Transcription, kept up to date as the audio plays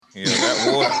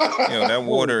That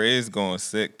water is going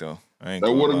sick though. I ain't that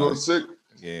gonna water lie. going sick.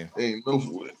 Yeah. Ain't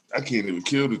no. I can't even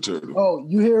kill the turtle. Oh,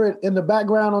 you hear it in the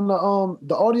background on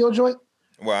the audio joint?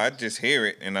 Well, I just hear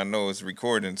it and I know it's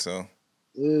recording, so.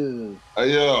 Yeah.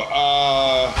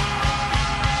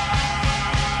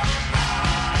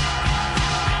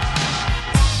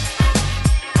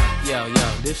 Yo,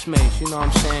 this Mace, you know what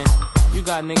I'm saying? You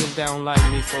got niggas that don't like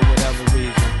me for whatever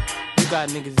reason. You got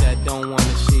niggas that don't want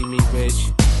to see me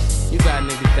rich. You got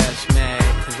niggas that's mad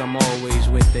cause I'm always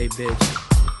with they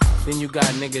bitch. Then you got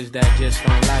niggas that just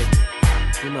don't like me.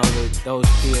 You know, those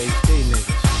PhD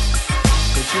niggas.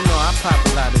 But you know, I pop a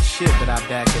lot of shit, but I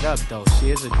back it up though. See,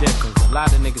 there's a difference. A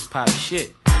lot of niggas pop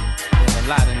shit, and a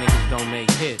lot of niggas don't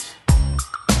make hits.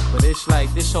 But it's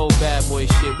like this whole bad boy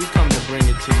shit, we come to bring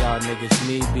it to y'all niggas.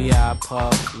 Me, B.I.,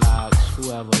 Puff, Locks,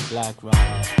 whoever, Black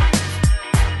Rob.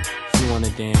 If you wanna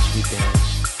dance, we dance.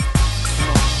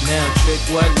 Now trick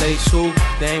what, lace who?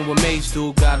 They ain't what mates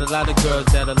do. Got a lot of girls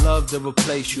that'll love to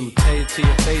replace you. Tell it to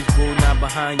your face, boo, not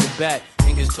behind your back.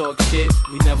 Niggas talk shit,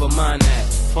 we never mind that.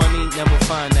 Funny, never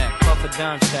find that. Puff a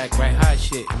dime sack, right hot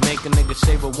shit. Make a nigga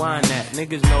say rewind that.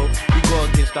 Niggas know you go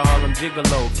against the Harlem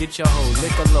Gigolo. Get your hoe,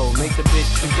 lick a low, make the bitch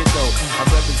trick it though. I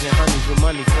represent honeys with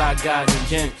money, fly guys and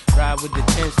gent. Ride with the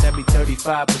tents, that be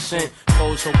 35%.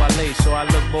 Foes hope I lay, so I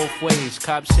look both ways.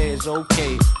 Cops say it's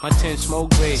okay, my tent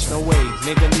smoke grades, no way.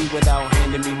 Nigga leave without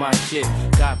handing me my shit.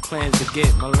 Got plans to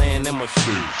get my land and my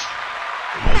shoes.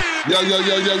 Yo,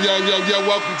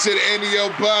 welcome to the NEO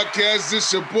Podcast.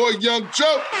 This your boy, Young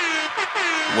Joe.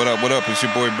 What up? It's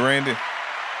your boy, Brandon.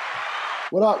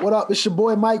 What up? It's your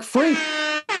boy, Mike Free.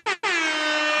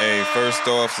 Hey, first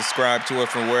off, subscribe to us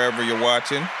from wherever you're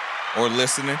watching or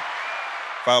listening.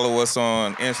 Follow us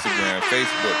on Instagram,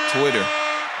 Facebook, Twitter,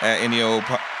 at NEO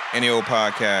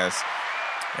Podcast.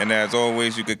 And as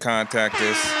always, you could contact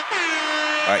us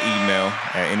by email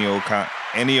at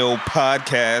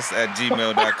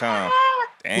neopodcast@gmail.com.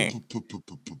 Dang.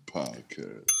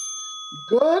 Podcast.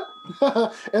 Good.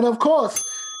 And of course,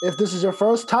 if this is your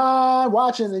first time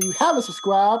watching and you haven't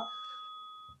subscribed,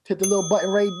 hit the little button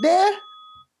right there.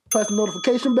 Press the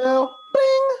notification bell.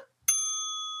 Bing.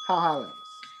 How us.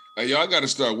 Hey, y'all got to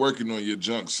start working on your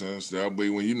junk sense. That way,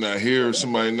 when you're not here,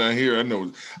 somebody not here. I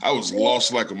know I was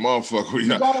lost like a motherfucker.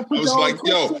 I was like,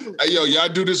 y'all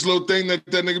do this little thing that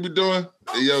nigga be doing.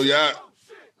 Hey, y'all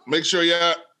make sure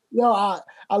y'all. Yo,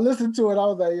 I listened to it. I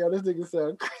was like, yo, this nigga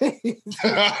sound crazy.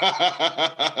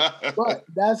 But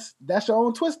that's your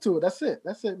own twist to it. That's it,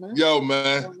 man. Yo,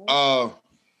 man. I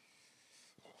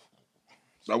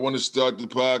want to start the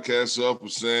podcast off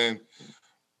with saying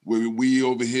we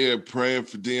over here praying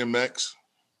for DMX.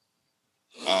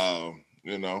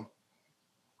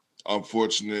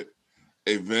 Unfortunate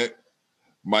event.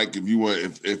 Mike, if you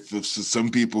want, if some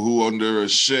people who under a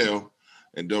shell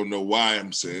and don't know why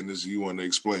I'm saying this, you want to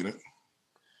explain it?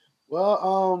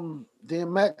 Well,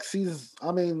 DMX,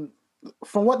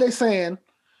 from what they're saying,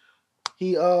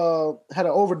 he had an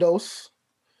overdose,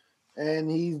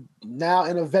 and he's now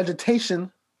in a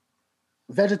vegetative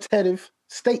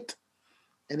state,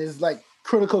 and it's like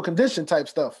critical condition type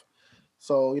stuff.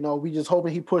 So, we just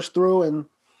hoping he pushed through and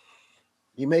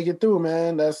he make it through,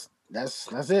 man. That's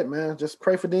it, man. Just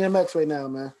pray for DMX right now,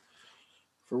 man.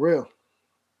 For real.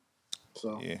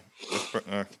 So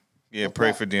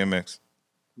pray for DMX.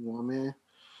 You know what I mean?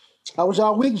 How was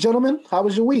y'all week, gentlemen? How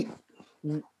was your week?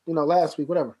 Last week,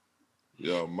 whatever.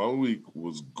 Yeah, my week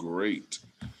was great.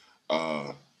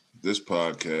 This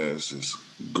podcast is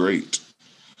great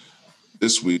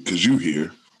this week because you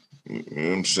here. You know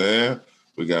what I'm saying?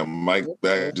 We got Mike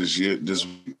back this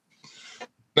week.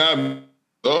 Now,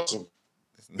 awesome.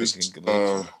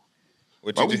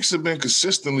 My weeks have been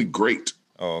consistently great.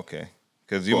 Oh, okay.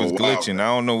 Because you was glitching. I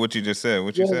don't know what you just said.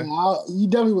 What you said? You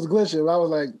definitely was glitching. I was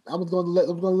like, I was going to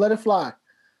let it fly.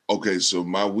 Okay, so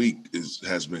my week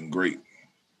has been great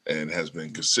and has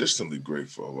been consistently great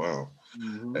for a while.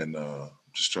 Mm-hmm. And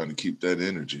just trying to keep that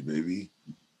energy, baby.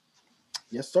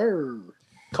 Yes, sir.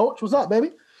 Coach, what's up,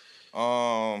 baby?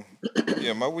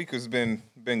 Yeah, my week has been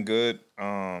good.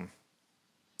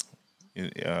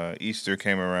 Easter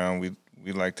came around.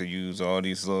 We like to use all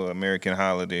these little American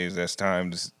holidays as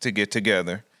times to get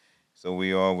together. So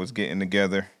we all was getting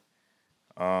together.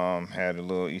 Had a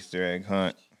little Easter egg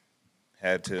hunt.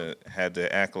 Had to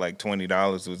act like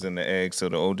 $20 was in the egg so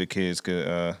the older kids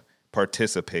could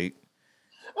participate.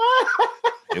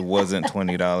 It wasn't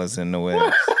 $20 in no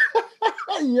eggs.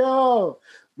 Yo,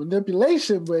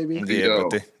 manipulation, baby. Yeah,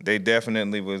 but they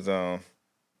definitely was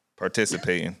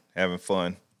participating, having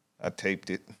fun. I taped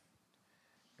it.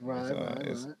 Right,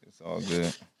 It's all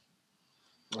good.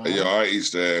 Yo, our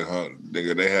Easter egg hunt,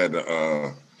 nigga, they had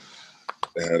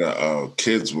a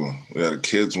kids one. We had a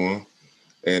kids one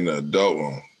and an adult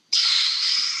one.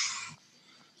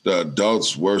 The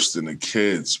adults worse than the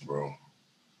kids, bro.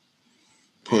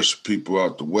 Push people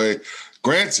out the way.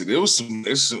 Granted, it was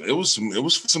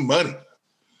for some money. You know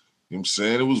what I'm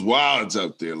saying? It was wilds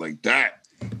out there like that.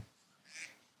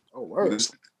 Oh, word.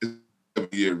 It's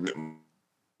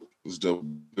dope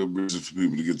reason for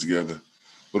people to get together.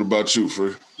 What about you,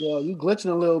 Free? Yeah, you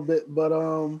glitching a little bit, but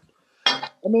I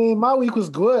mean, my week was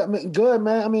good. I mean, good,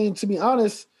 man. I mean, to be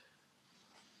honest,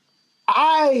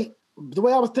 the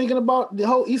way I was thinking about the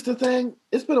whole Easter thing,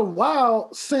 it's been a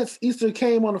while since Easter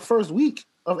came on the first week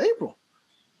of April.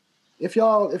 If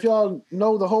y'all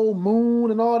know the whole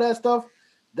moon and all that stuff,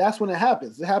 that's when it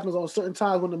happens. It happens on certain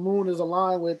times when the moon is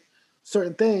aligned with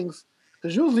certain things.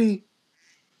 Because usually,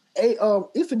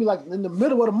 Easter be like in the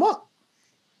middle of the month.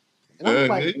 And I'm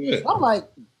like,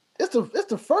 it's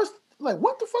the first. Like,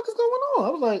 what the fuck is going on? I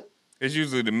was like, it's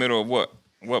usually the middle of what?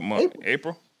 What month?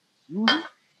 April? Mm-hmm.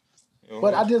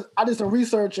 But I did some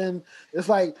research, and it's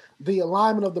like the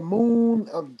alignment of the moon.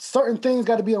 Certain things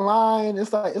got to be aligned.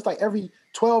 It's like every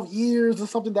 12 years or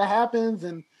something that happens,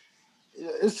 and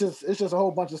it's just a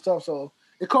whole bunch of stuff. So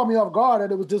it caught me off guard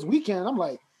that it was this weekend. I'm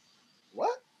like,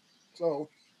 what? So,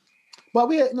 but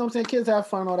we, you know what I'm saying, kids have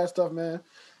fun, all that stuff, man.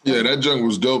 Yeah, that junk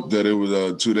was dope. That it was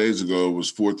 2 days ago. It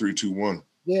was 4, 3, 2, 1.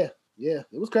 Yeah, it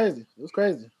was crazy.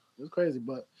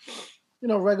 But you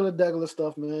know, regular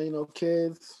stuff, man. You know,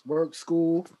 kids, work,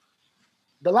 school,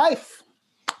 the life.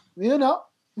 You know.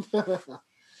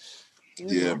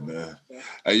 Yeah, man.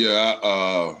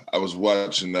 I was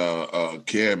watching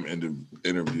Cam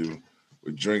interview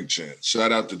with Drink Champ.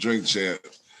 Shout out to Drink Champ.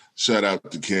 Shout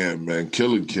out to Cam, man.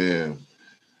 Killer Cam.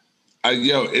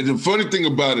 And the funny thing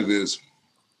about it is,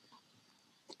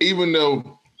 even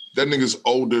though that nigga's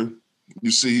older,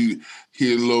 you see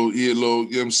he a little, you know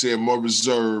what I'm saying, more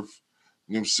reserved.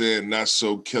 You know what I'm saying? Not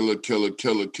so killer.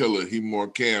 He more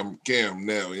Cam now, you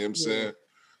know what I'm saying?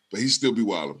 But he still be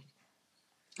wilding.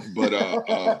 But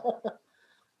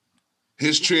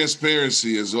his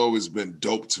transparency has always been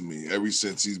dope to me ever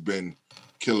since he's been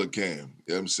Killer Cam. You know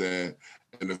what I'm saying?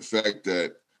 And the fact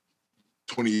that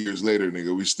 20 years later,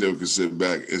 nigga, we still can sit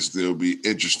back and still be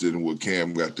interested in what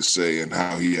Cam got to say and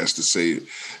how he has to say it.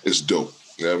 It's dope.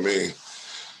 You know what I mean?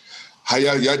 How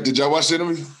y'all did y'all watch the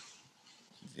interview?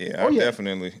 Yeah, I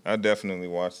definitely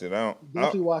watched it.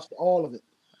 Definitely watched all of it.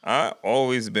 I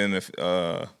always been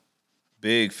a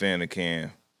big fan of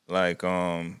Cam. Like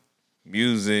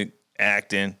music,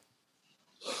 acting,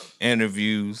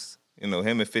 interviews. You know,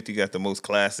 him and 50 got the most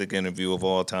classic interview of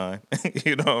all time.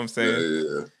 You know what I'm saying?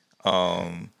 Yeah.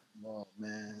 Oh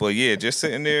man. But yeah, just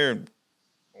sitting there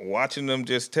watching them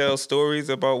just tell stories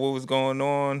about what was going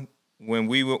on when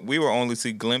we were only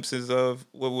see glimpses of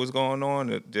what was going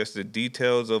on, just the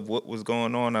details of what was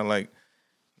going on. I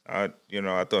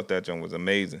thought that joint was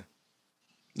amazing.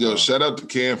 Yo, shout out to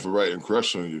Cam for writing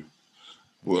 "Crush on You"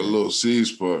 with a little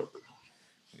C's part.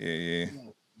 Yeah.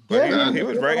 But he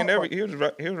was writing he was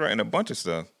writing a bunch of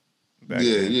stuff.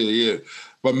 Yeah.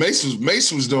 But Mace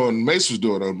was doing most of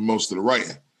the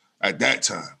writing at that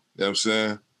time. You know what I'm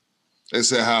saying? They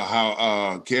said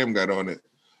how Cam got on it.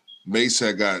 Mace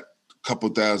had got a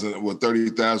couple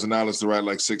 $30,000 to write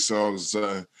like 6 songs or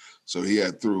something. So he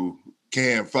had through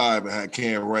Cam 5 and had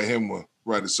Cam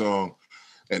write a song,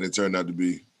 and it turned out to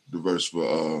be the verse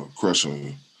for "Crush on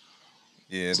You."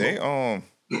 Yeah, they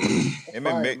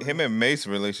him and Mace's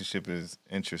relationship is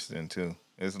interesting too.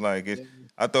 It's like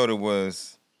I thought it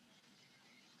was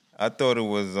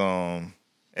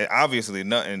obviously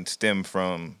nothing stemmed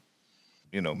from,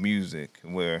 you know, music,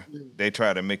 where they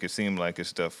try to make it seem like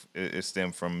it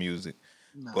stemmed from music.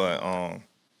 No. But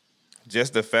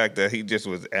just the fact that he just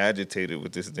was agitated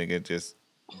with this nigga just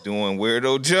doing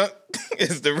weirdo junk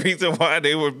is the reason why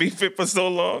they were beefing for so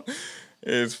long.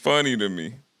 It's funny to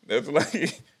me. That's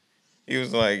like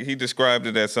he described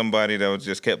it as somebody that was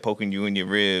just kept poking you in your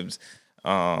ribs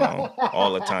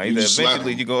all the time. He said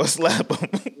eventually you gonna slap him.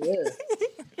 Yeah.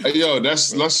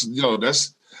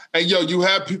 Hey, you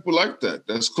have people like that.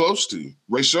 That's close to you.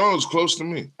 Rayshawn is close to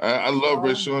me. I love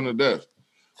Rayshawn to death.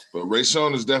 But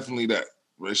Rayshawn is definitely that.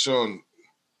 Rayshawn,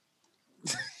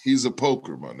 he's a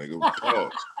poker, my nigga.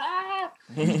 Pause.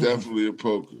 He's definitely a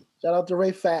poker. Shout out to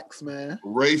Ray Fax, man.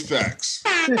 Ray Fax.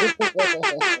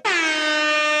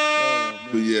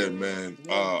 But yeah, man. He's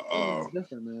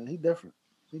different, man. He's different,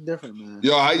 man.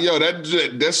 Yo,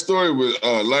 that story with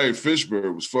Larry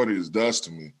Fishburne was funny as dust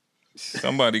to me.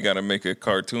 Somebody got to make a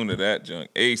cartoon of that junk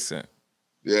ASAP.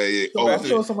 Yeah. So I'm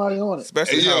sure somebody on it.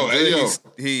 Especially how good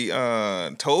he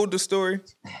told the story.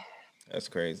 That's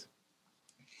crazy.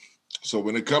 So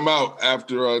when it come out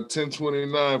after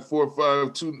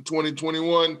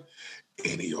 10/29/45/2021,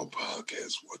 any of your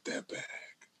podcasts want that bag.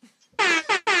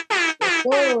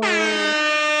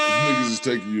 Niggas is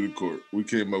taking you to court. We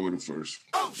came up with it first.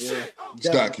 Yeah, it's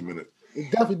documented. It's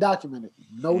definitely documented.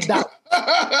 No doubt.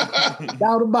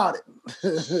 Doubt about it.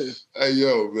 Hey,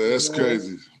 yo, man, that's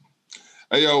crazy.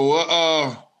 Hey,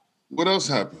 yo, what else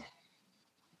happened?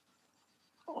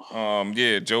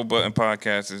 Joe Budden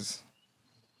podcast is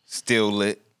still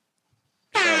lit.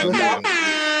 Hey,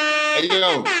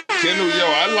 yo, Kendall,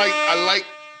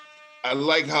 I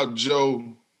like how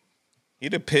Joe. He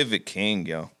the pivot king,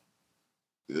 yo.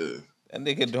 Yeah. That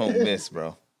nigga don't miss,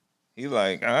 bro. He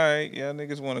like, all right, y'all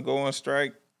niggas want to go on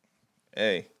strike?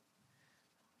 Hey,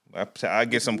 I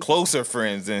get some closer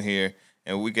friends in here,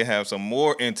 and we can have some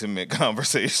more intimate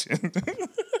conversation.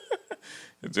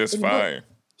 It's just fire.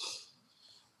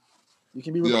 You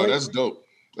can be replaced. Yo, that's dope.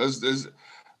 That's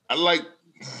I like.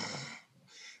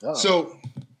 So,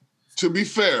 to be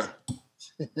fair,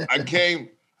 I became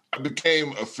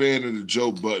a fan of the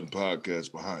Joe Budden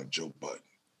podcast behind Joe Budden.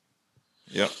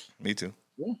 Yep, me too.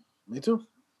 Yeah, me too.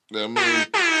 I mean,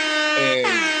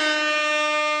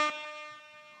 and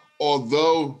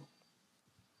although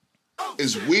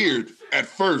it's weird at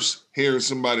first hearing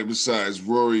somebody besides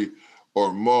Rory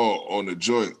or Mal on the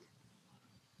joint.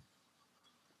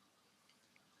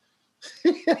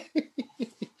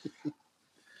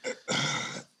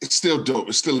 It's still dope.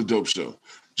 It's still a dope show.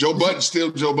 Joe Budden's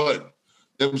still Joe Budden.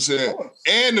 You know what I'm saying?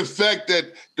 And the fact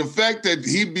that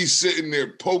he'd be sitting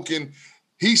there poking,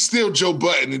 he's still Joe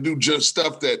Budden and do just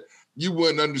stuff that you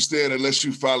wouldn't understand unless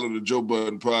you follow the Joe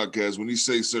Budden podcast when he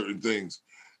say certain things.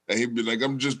 And he'd be like,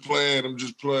 I'm just playing. And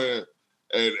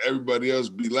everybody else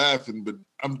be laughing, but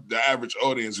I'm the average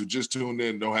audience who just tuned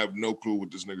in don't have no clue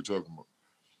what this nigga talking about.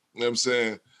 You know what I'm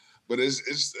saying? But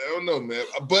it's I don't know, man.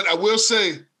 But I will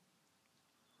say,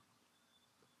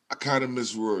 I kind of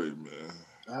miss Rory, man.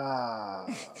 I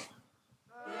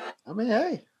mean,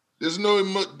 hey. There's no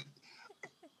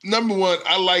number one,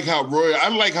 I like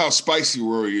how spicy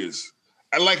Rory is.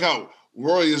 I like how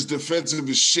Rory is defensive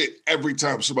as shit every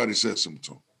time somebody says something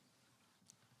to him.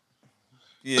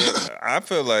 Yeah, I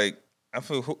feel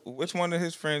which one of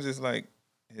his friends is like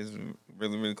his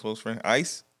really, really close friend?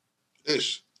 Ice?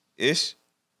 Ish?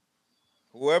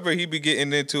 Whoever he be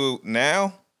getting into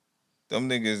now, them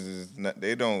niggas is not,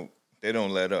 they don't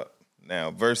let up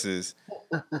now. Versus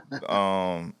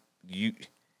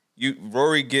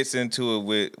Rory gets into it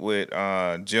with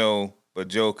Joe, but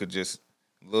Joe could just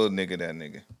little nigga that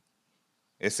nigga.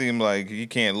 It seemed like he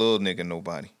can't little nigga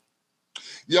nobody.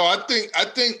 Yo, I think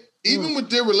even with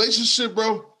their relationship,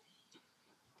 bro,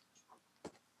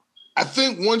 I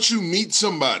think once you meet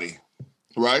somebody,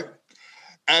 right,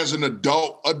 as an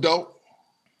adult,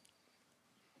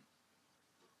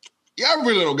 y'all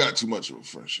really don't got too much of a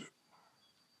friendship.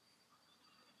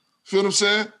 Feel what I'm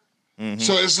saying? Mm-hmm.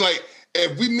 So it's like,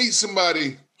 if we meet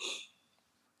somebody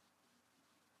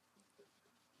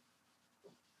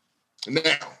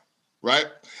now, right,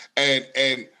 and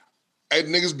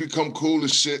niggas become cool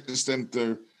as shit, this, that, and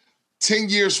third, 10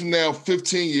 years from now,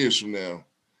 15 years from now,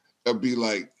 they'll be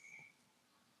like,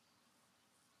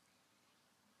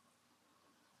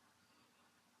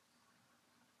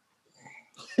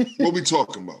 what we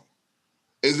talking about?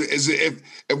 Is it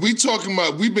if we talking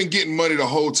about we've been getting money the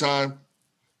whole time,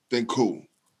 then cool.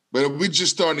 But if we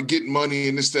just starting to get money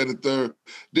and this, that, and third,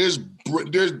 there's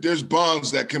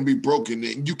bonds that can be broken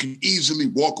and you can easily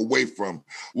walk away from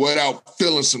without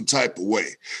feeling some type of way.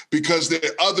 Because there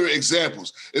are other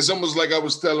examples. It's almost like I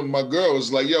was telling my girl,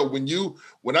 it's like, yo,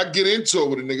 when I get into it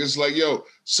with a nigga, it's like, yo,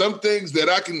 some things that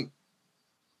I can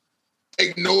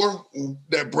ignore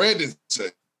that Brandon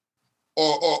said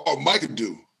or Mike could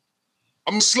do,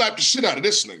 I'm gonna slap the shit out of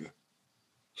this nigga.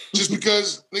 Just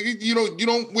because, nigga, you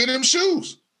don't wear them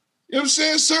shoes. You know what I'm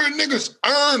saying? Certain niggas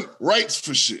earn rights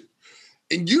for shit.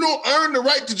 And you don't earn the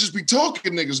right to just be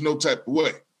talking niggas no type of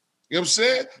way. You know what I'm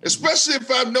saying? Especially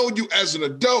if I've known you as an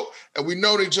adult and we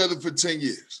known each other for 10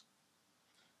 years.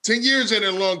 10 years ain't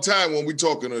a long time when we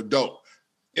talking adult.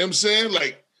 You know what I'm saying?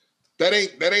 Like, that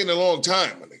ain't a long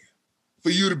time, my nigga.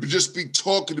 For you to just be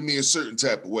talking to me a certain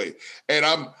type of way. And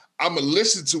I'm gonna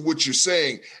listen to what you're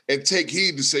saying and take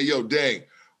heed to say, yo, dang,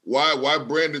 why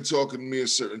Brandon talking to me a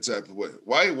certain type of way?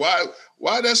 Why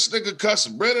that nigga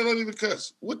cussing? Brandon don't even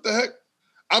cuss. What the heck?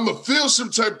 I'm gonna feel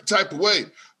some type of way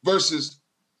versus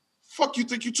fuck you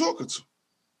think you talking to.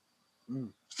 Feel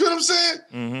what I'm saying?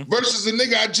 Mm-hmm. Versus a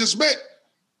nigga I just met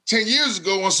 10 years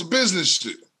ago on some business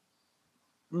shit.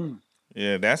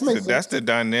 Yeah, that's Makes sense. the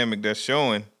dynamic that's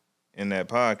showing in that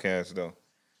podcast though.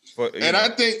 And I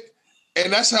think,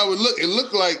 and that's how it looked. It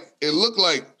looked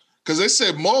like because they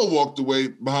said Maul walked away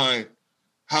behind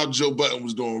how Joe Budden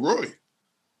was doing Roy.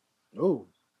 Oh,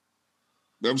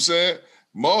 You know what I'm saying?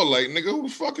 Maul like, nigga, who the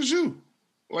fuck is you?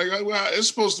 Like, it's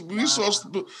supposed to be,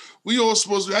 we all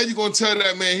supposed to, how you gonna tell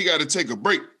that man he got to take a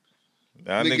break?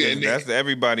 I think that's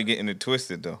everybody getting it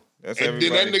twisted though. That's and everybody.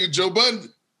 Then that nigga Joe Budden,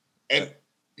 and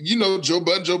you know Joe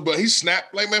Budden, he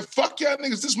snapped like, man, fuck y'all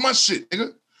niggas, this my shit,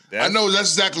 nigga. I know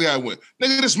that's exactly how it went.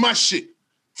 Nigga, this my shit.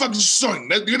 Fuck your son,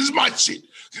 nigga, this is my shit.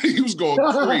 He was going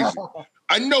crazy.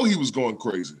 I know he was going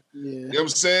crazy. yeah. You know what I'm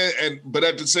saying? But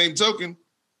at the same token,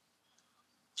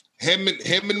 him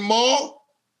and Maul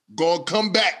gonna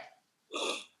come back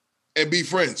and be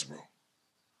friends, bro.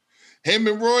 Him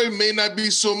and Roy may not be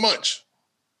so much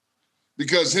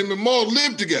because him and Maul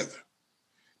live together.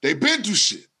 They been through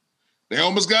shit. They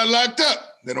almost got locked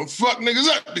up. They don't fuck niggas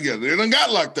up together. They done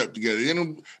got locked up together. They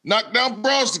done knocked down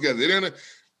bras together. They done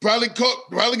probably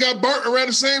got burnt around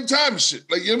the same time and shit.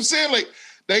 Like, you know what I'm saying? Like,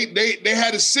 they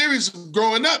had a series of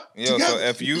growing up together. So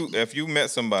if you met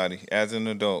somebody as an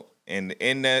adult and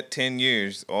in that 10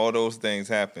 years, all those things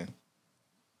happen,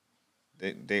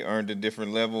 they earned a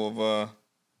different level of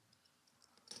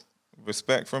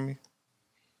respect from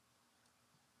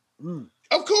you?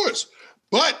 Of course.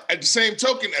 But at the same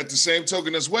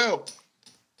token as well,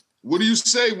 what do you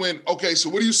say when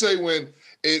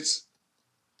it's,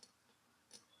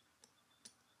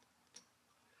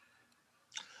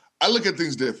 I look at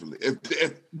things differently.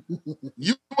 If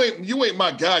you ain't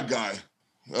my guy,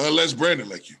 unless Brandon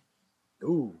like you.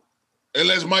 Ooh.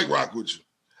 Unless Mike rock with you.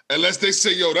 Unless they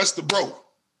say, yo, that's the bro. You know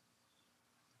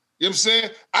what I'm saying?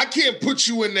 I can't put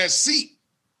you in that seat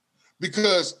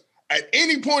because at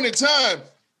any point in time,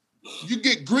 you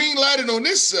get green lighted on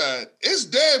this side, it's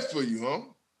dead for you, huh?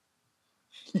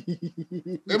 You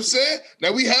know what I'm saying?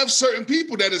 Now we have certain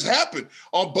people that has happened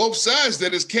on both sides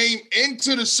that has came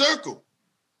into the circle.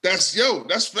 That's fair.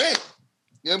 You know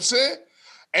what I'm saying?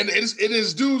 And it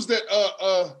is dudes that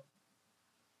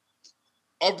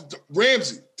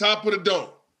Ramsey, top of the dome.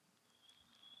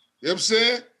 You know what I'm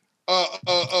saying?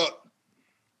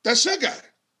 That's your guy.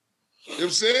 You know what I'm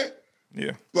saying?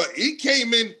 Yeah. But he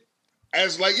came in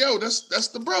as like, yo, that's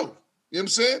the bro. You know what I'm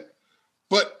saying?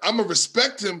 But I'm going to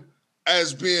respect him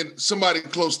as being somebody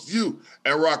close to you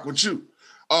and rock with you.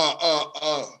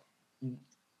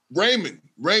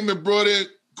 Raymond brought in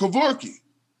Kevorkian. You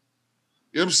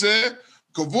know what I'm saying?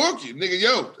 Kevorkian, nigga,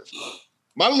 yo,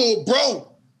 my little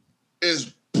bro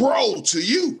is bro to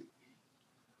you.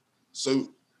 So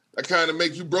that kind of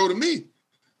make you bro to me.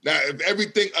 Now, if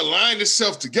everything aligned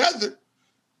itself together,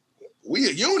 we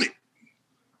a unit.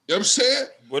 You know what I'm saying?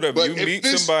 Whatever. You meet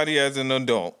somebody as an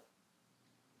adult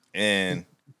and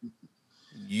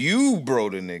you bro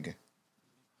the nigga.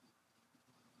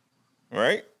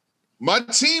 Right? My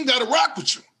team got to rock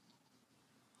with you.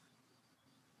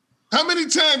 How many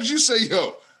times you say,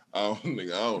 yo, oh,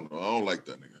 nigga, I don't know. I don't like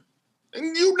that nigga.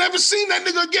 And you never seen that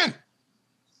nigga again.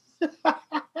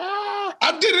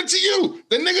 I did it to you.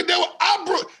 The nigga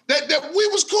that we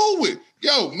was cool with.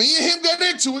 Yo, me and him got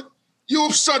into it.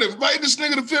 You started inviting this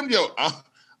nigga to film. Yo,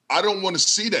 I don't want to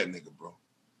see that nigga, bro.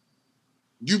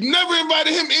 You've never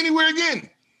invited him anywhere again.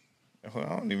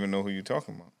 I don't even know who you're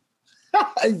talking about.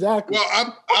 Exactly.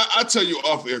 Well, I tell you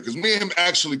off air because me and him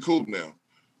actually cool now.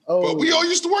 Oh. But we all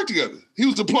used to work together. He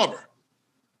was the plumber.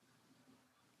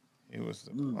 He was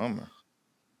the plumber.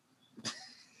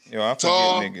 Yo, I forget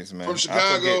Tall, niggas, man. from Chicago.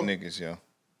 I forget niggas, yo.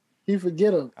 He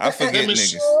forget him. I forget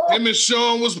niggas. Him and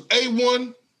Sean was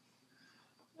A1.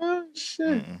 Oh, shit.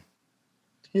 Mm-mm.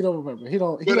 He don't remember. He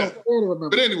don't remember.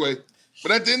 But anyway,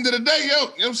 but at the end of the day, yo, you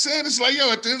know what I'm saying? It's like,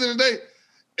 yo, at the end of the day,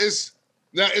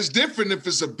 it's different if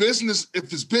it's a business,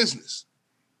 if it's business.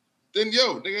 Then,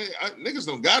 yo, niggas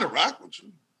don't gotta rock with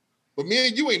you. But me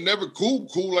and you ain't never cool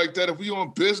like that if we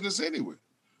on business anyway.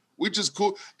 We just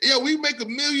cool. Yeah, we make $1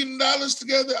 million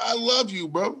together. I love you,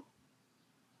 bro.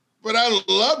 But I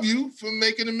love you for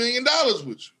making $1 million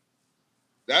with you.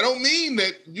 That don't mean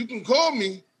that you can call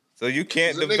me. So you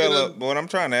can't develop, what I'm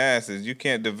trying to ask is you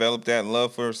can't develop that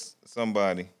love for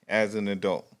somebody as an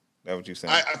adult. That's what you're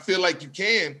saying? I feel like you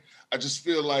can. I just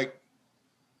feel like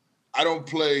I don't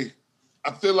play.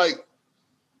 I feel like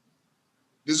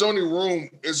there's only one.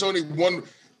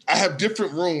 I have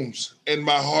different rooms in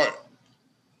my heart,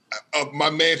 of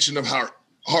my mansion of heart.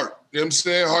 You know what I'm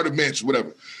saying? Heart of mansion,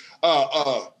 whatever.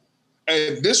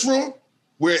 And this room,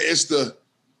 where it's the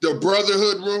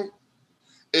brotherhood room,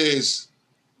 that's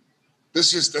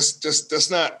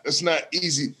not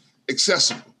easy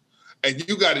accessible. and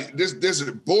you got to, there's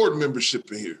a board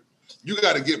membership in here. You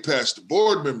got to get past the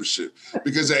board membership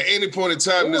because at any point in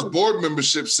time, this board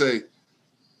membership say,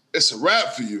 it's a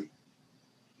wrap for you.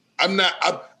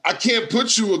 I can't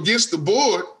put you against the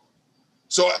board.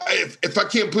 So if I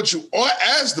can't put you on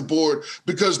as the board,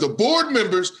 because the board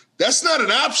members, that's not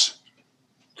an option.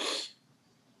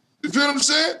 You feel what I'm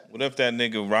saying? What if that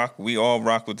nigga we all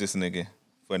rock with this nigga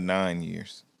for 9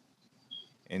 years.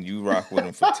 And you rock with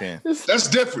him for 10. That's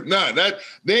different. Nah,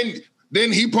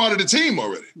 then he part of the team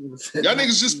already. Y'all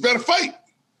niggas just better fight.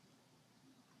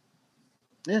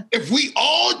 Yeah. If we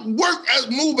all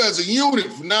move as a unit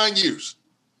for 9 years,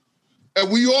 and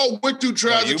we all went through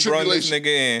trials and tribulations. You brought this nigga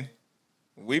in.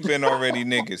 We been already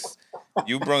niggas.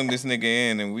 You brung this nigga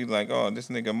in, and we like, oh, this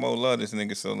nigga Mo love this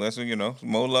nigga, so let's,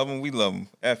 Mo love him, we love him.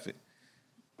 F it.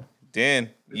 Then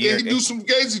he do some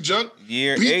gazy junk.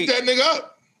 Beat 8, that nigga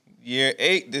up. Year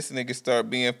 8, this nigga start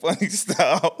being funny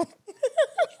style.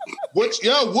 Which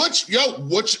reality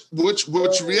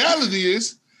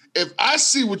is, if I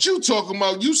see what you talking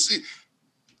about, you see,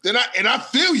 then I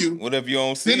feel you. What if you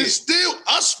don't see it? Then it's still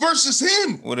us versus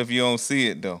him. What if you don't see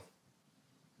it though?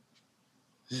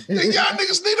 Then y'all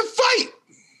niggas need to fight.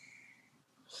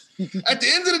 At the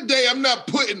end of the day, I'm not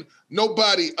putting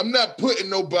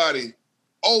nobody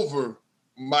over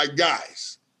my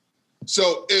guys.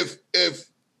 So if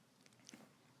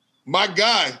my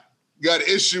guy got an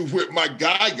issue with my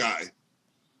guy,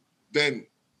 then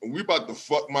we about to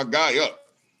fuck my guy up.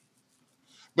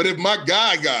 But if my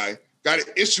guy got an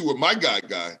issue with my guy,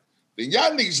 then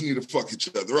y'all niggas need to fuck each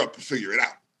other up and figure it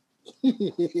out.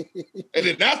 And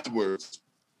then afterwards,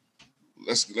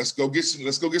 let's go get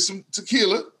some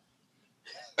tequila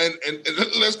and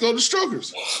let's go to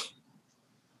Strokers.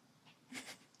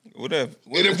 What if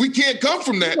if we can't come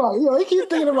from that, he keep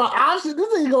thinking about options.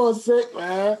 This ain't going sick,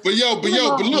 man. But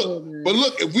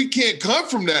look, if we can't come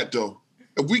from that though,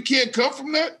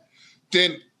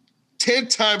 then 10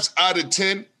 times out of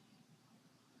 10,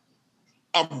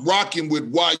 I'm rocking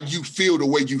with why you feel the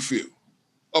way you feel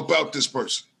about this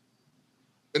person.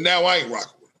 And now I ain't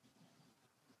rocking with him.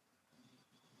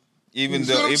 Even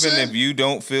if you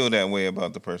don't feel that way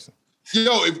about the person.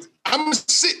 If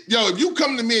you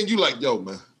come to me and you like, yo,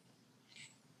 man,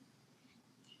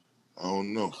 I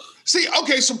don't know. See,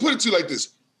 okay, so put it to you like this.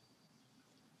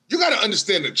 You got to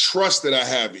understand the trust that I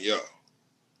have in y'all.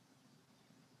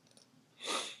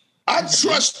 I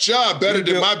trust y'all better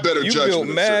than my better judgment. You built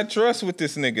mad trust with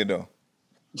this nigga, though.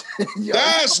 That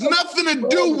has nothing to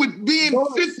do with being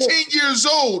 15 years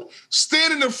old,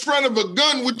 standing in front of a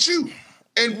gun with you,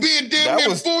 and being damn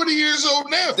near 40 years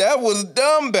old now. That was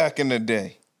dumb back in the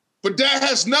day. But that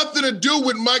has nothing to do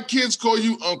with my kids call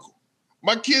you uncle.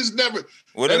 My kids never.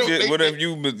 What if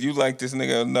you like this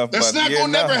nigga enough? That's not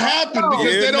gonna never happen because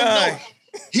they don't know.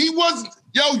 He wasn't.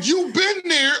 Yo, you've been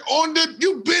there on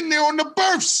the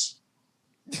births.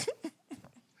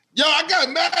 Yo, I got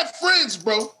mad friends,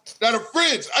 bro, that are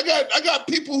friends. I got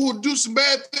people who do some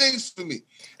bad things for me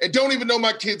and don't even know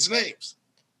my kids' names.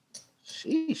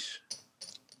 Sheesh.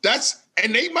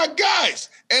 And they my guys.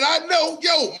 And I know,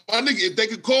 yo, my nigga, if they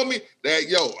could call me,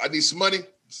 that I need some money.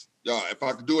 Yo, if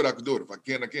I could do it, I could do it. If I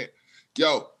can't, I can't.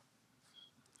 Yo,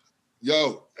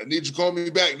 I need you to call me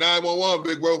back, 911,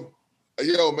 big bro.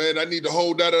 Yo, man, I need to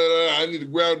hold that. I need to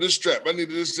grab this strap. I need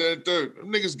this and third.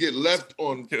 Them niggas get left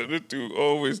on. Yeah, this dude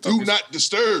always do not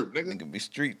disturb, nigga. Nigga be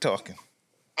street talking.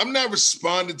 I'm not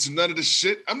responding to none of this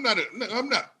shit. I'm not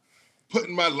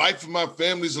putting my life and my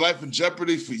family's life in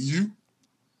jeopardy for you.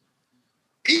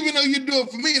 Even though you do it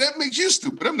for me, that makes you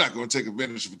stupid. I'm not going to take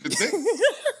advantage of a good thing.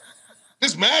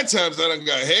 There's mad times I done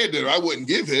got head that I wouldn't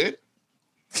give head.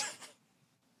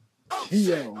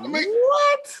 Yo,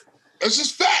 what? That's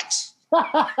just facts.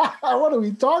 What are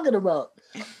we talking about?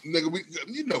 Nigga,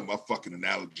 you know my fucking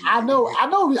analogy. I know.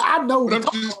 But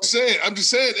I'm just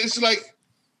saying, it's like,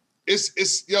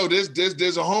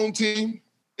 there's a home team,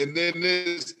 and then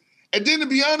to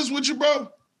be honest with you,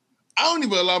 bro, I don't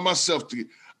even allow myself to.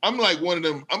 I'm like one of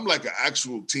them. I'm like an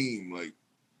actual team. Like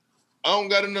I don't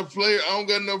got enough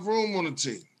room on the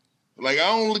team. Like I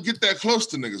don't get that close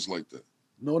to niggas like that.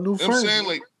 No new friends. You know what I'm saying?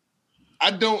 Like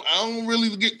I don't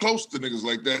really get close to niggas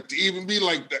like that to even be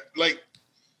like that. Like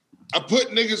I put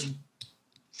niggas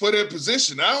for their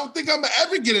position. I don't think I'm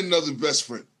ever get another best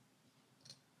friend.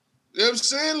 You know what I'm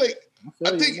saying? Like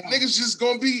I think niggas just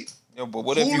gonna be. Yo, but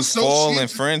what if you fall in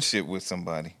friendship with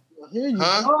somebody? Here you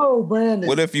go, Brandon.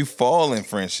 What if you fall in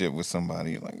friendship with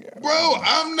somebody? Like, bro,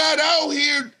 I'm not out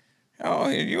here. Oh,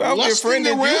 you out there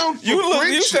friending around?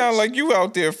 You sound like you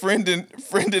out there friending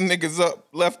niggas up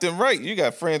left and right. You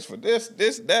got friends for this,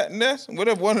 that, and this. What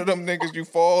if one of them niggas you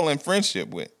fall in friendship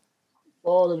with?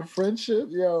 Fall in friendship,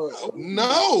 yo.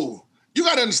 No. You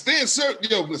got to understand,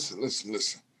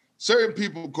 listen. Certain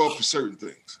people call for certain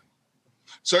things.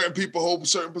 Certain people hold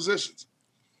certain positions.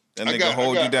 That nigga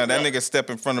hold you down. That nigga step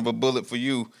in front of a bullet for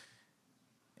you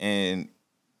and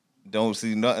don't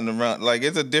see nothing around. Like,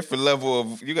 it's a different level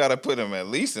of, you got to put him at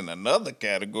least in another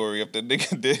category if the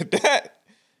nigga did that.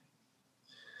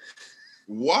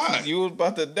 Why? You was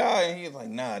about to die, and he was like,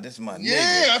 nah, this is my nigga.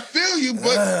 Yeah, I feel you,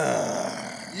 but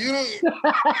you know.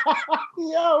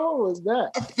 Yo, what was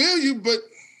that? I feel you, but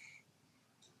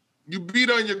you beat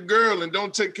on your girl and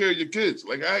don't take care of your kids.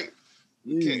 Like, I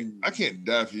can't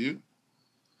die for you.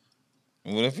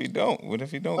 What if he don't? What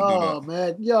if he don't do Oh, that?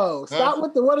 man. Yo, stop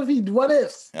with the what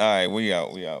ifs. All right, we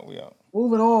out.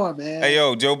 Moving on, man. Hey,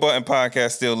 yo, Joe Budden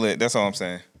podcast still lit. That's all I'm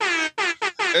saying.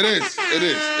 It is.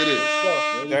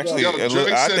 Actually,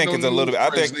 I think it's a little bit. I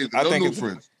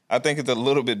think it's a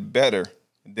little bit better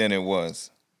than it was.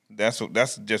 That's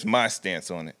just my stance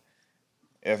on it.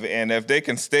 If they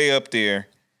can stay up there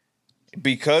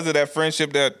because of that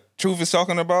friendship that Truth is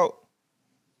talking about,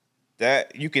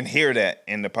 that you can hear that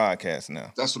in the podcast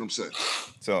now. That's what I'm saying.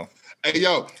 So, hey,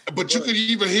 yo, but you could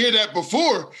even hear that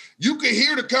before. You could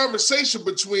hear the conversation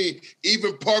between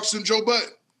even Parks and Joe Budden.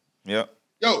 Yep.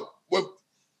 Yo, when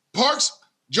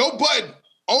Joe Budden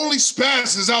only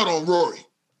spazzes out on Rory.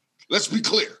 Let's be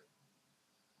clear.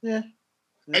 Yeah.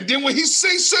 And then when he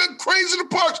says something crazy to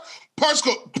Parks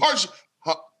go,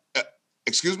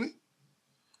 excuse me?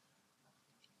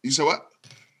 You said what?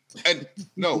 And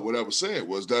no, what I was saying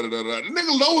was da da da da. The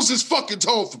nigga lowers his fucking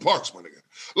tone for Parks, my nigga.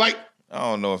 Like, I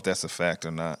don't know if that's a fact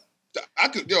or not.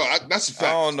 That's a fact.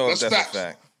 I don't know if that's facts. a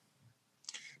fact.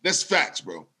 That's facts,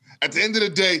 bro. At the end of the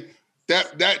day,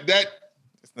 that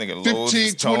this nigga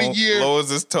 15, 20 years lowers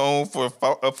his tone for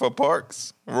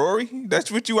Parks. Rory,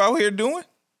 that's what you out here doing?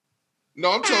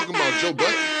 No, I'm talking about Joe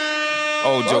Budden.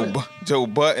 Oh, Joe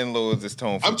Budden lowers his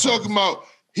tone for I'm Parks. talking about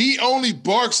he only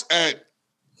barks at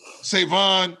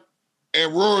Savon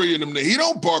and Rory and them. He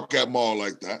don't bark at Maul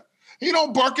like that. He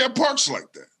don't bark at Parks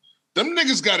like that. Them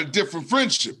niggas got a different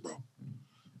friendship, bro.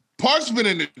 Parks been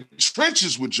in the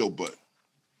trenches with Joe Budden.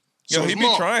 Yo, he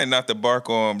be trying not to bark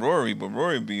on Rory, but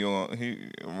Rory be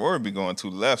going too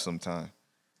left sometimes.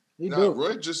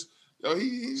 Roy just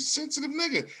he's a sensitive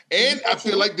nigga. And I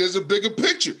feel like there's a bigger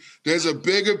picture. Them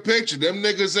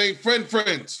niggas ain't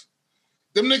friends.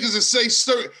 Them niggas that say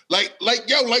certain like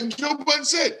Joe Budden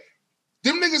said,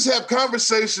 them niggas have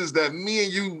conversations that me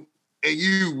and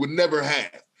you would never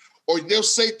have. Or they'll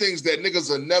say things that niggas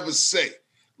will never say.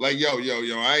 Like, yo,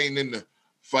 I ain't into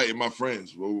fighting my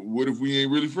friends. Well, what if we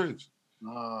ain't really friends?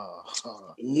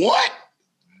 What?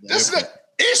 That's not.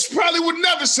 Ish probably would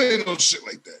never say no shit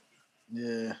like that.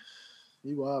 Yeah,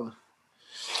 he wild.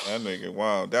 That nigga,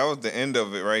 wow. That was the end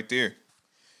of it right there.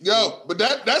 Yo, but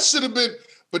that should have been.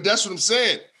 But that's what I'm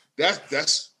saying.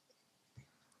 That's.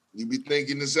 You be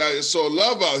thinking it's all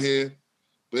love out here,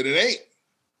 but it ain't.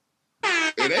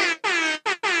 It ain't.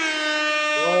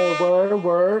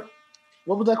 Word.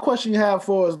 What was that question you have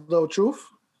for us, though, Truth?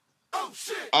 All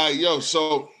right, yo,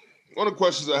 so one of the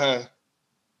questions I had.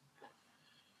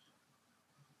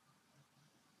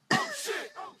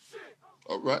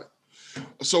 All right.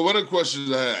 So one of the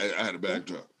questions I had a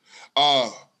backdrop.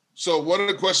 So one of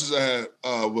the questions I had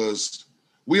was,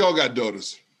 we all got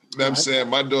daughters. You know what I'm saying?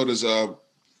 My daughter's about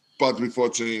to be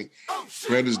 14.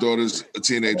 Brandon's daughter's a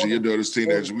teenager. Your daughter's a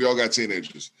teenager. We all got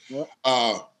teenagers. Yep.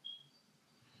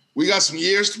 We got some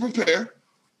years to prepare.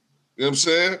 You know what I'm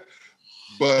saying?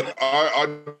 But our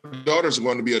daughters are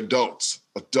going to be adult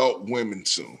women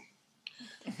soon.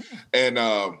 And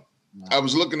I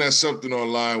was looking at something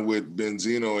online with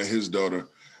Benzino and his daughter,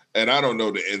 and I don't know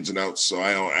the ins and outs, so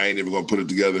I ain't even going to put it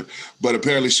together. But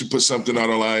apparently she put something out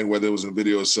online, whether it was a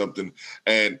video or something,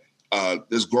 and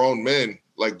there's grown men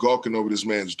like gawking over this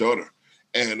man's daughter.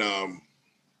 And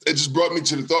it just brought me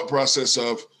to the thought process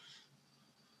of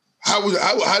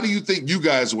how do you think you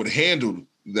guys would handle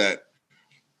that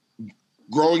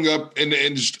growing up in the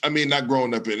industry? I mean, not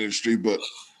growing up in the industry, but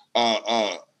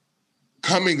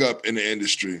coming up in the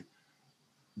industry,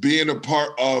 being a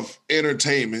part of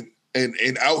entertainment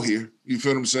and out here, you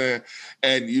feel what I'm saying?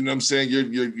 And you know what I'm saying?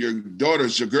 Your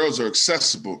daughters, your girls are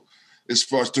accessible as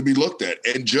far as to be looked at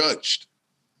and judged.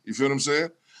 You feel what I'm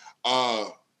saying?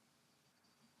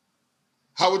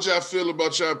 How would y'all feel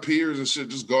about y'all peers and shit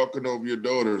just gawking over your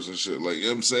daughters and shit? Like, you know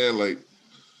what I'm saying? Like,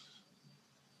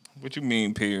 what you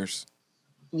mean, peers?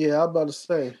 Yeah, I'm about to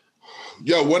say.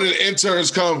 Yo, one of the interns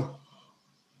come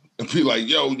and be like,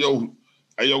 yo,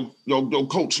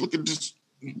 coach, look at this.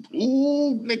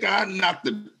 Ooh, nigga, I knocked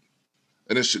it.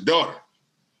 And it's your daughter.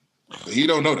 But he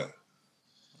don't know that.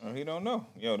 Oh, he don't know.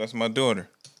 Yo, that's my daughter.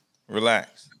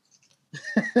 Relax.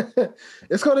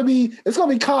 It's gonna be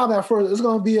calm at first. It's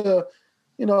gonna be a,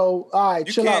 all right,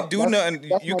 You chill can't out. do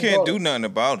nothing. You can't do nothing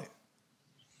about it.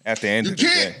 At the end of the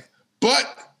day,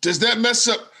 But does that mess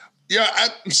up? Yeah,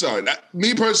 I'm sorry.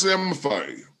 Me personally, I'm gonna fire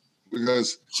you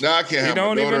because now I can't have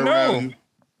my daughter around you.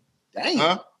 Dang.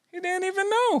 Huh? He didn't even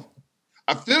know.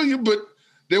 I feel you, but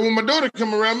then when my daughter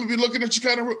come around, I'm gonna be looking at you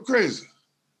kind of crazy.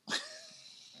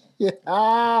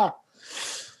 Yeah.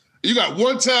 You got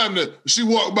one time that she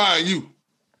walked by and you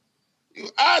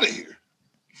out of here.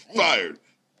 Fired.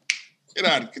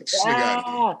 Get this nigga out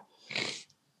of here.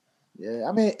 Yeah,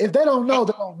 I mean, if they don't know,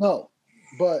 they don't know.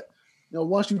 But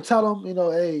once you tell them,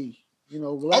 hey,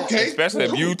 relax. Okay. Especially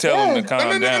if you tell them to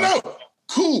calm down. No.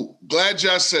 Cool. Glad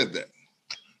y'all said that.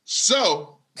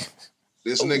 So,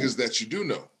 there's niggas that you do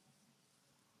know.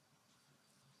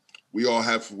 We all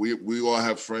have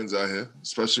friends out here,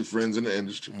 especially friends in the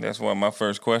industry. That's why my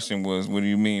first question was, what do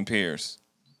you mean peers?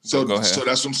 So go ahead. So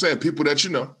that's what I'm saying. People that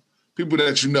you know.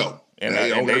 And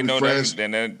they know friends. They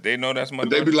know that's my. But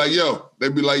they be like,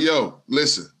 yo,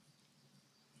 listen.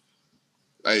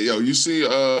 Hey, yo, you see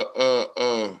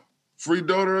Free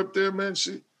daughter up there, man?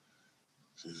 She's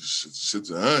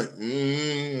all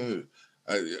right.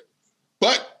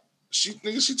 But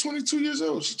she's 22 years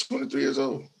old. She's 23 years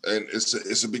old. And it's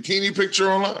a bikini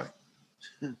picture online.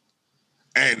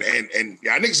 And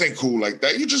y'all niggas ain't cool like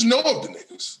that. You just know of the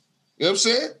niggas. You know what I'm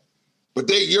saying? But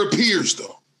they your peers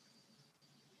though.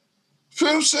 Feel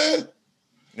what I'm saying?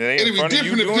 It'd be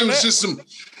different if it was just some.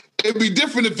 It'd be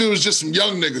different if it was just some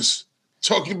young niggas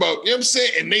talking about, you know what I'm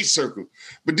saying, in they circle.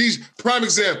 But these, prime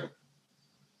example,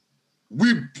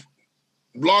 we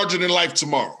larger than life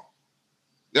tomorrow.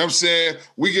 You know what I'm saying?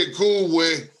 We get cool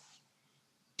with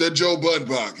the Joe Budden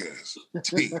podcast.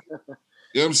 You know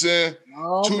what I'm saying?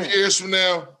 2 years from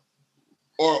now,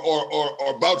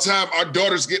 or about time our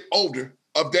daughters get older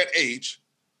of that age,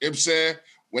 you know what I'm saying?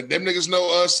 When them niggas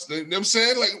know us, you know what I'm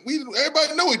saying? Like,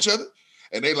 everybody know each other.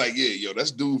 And they like, yeah, yo,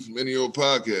 that's dude from any old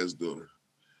podcast daughter.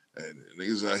 And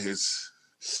niggas out here,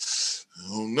 I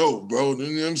don't know, bro.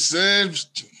 You know what I'm saying?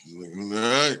 All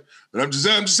right. But I'm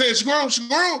just saying, she grown.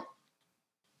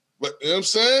 But you know what I'm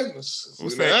saying?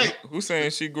 Who's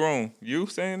saying she grown? You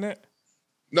saying that?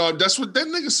 No, that's what that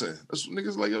nigga saying. That's what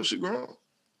niggas like, yo, she grown.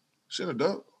 She an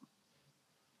adult.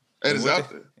 And it's out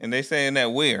there. And they saying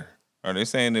that where? Are they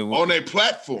saying that on their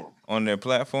platform? On their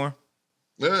platform?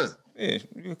 Yeah. Yeah,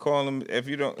 you can call them if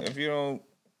you don't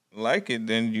like it,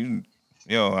 then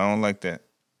I don't like that.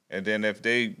 And then if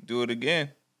they do it again,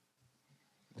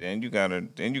 then you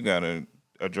gotta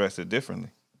address it differently.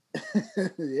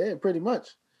 Yeah, pretty much.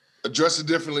 Address it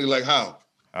differently, like how?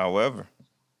 However,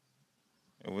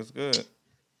 it was good.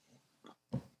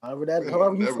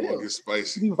 However you feel. Get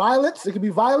spicy. It could be violence. It could be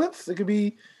violence. It could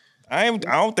be. I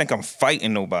don't think I'm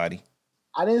fighting nobody.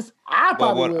 I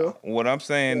probably will. What I'm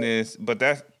saying is, but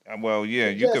that's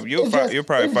you'll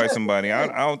probably fight somebody. I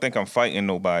don't think I'm fighting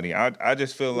nobody. I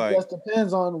just feel like it just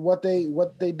depends on what they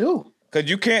do. Cause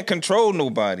you can't control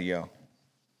nobody, yo.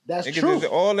 That's true.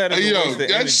 All that.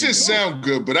 That shit sound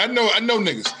good, but I know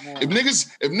niggas.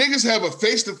 If niggas have a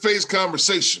face-to-face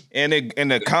conversation and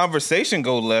the conversation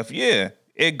go left,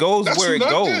 it goes where it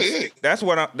goes. That's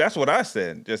what I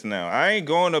said just now. I ain't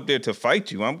going up there to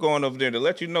fight you. I'm going up there to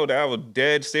let you know that I was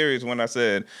dead serious when I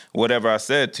said whatever I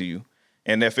said to you.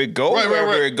 And if it goes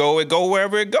wherever it go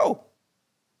wherever it go.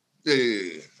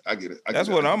 Yeah. I get it. That's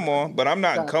what I'm on. But I'm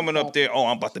not coming up there,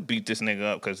 I'm about to beat this nigga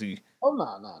up because he. Oh, no.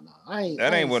 I ain't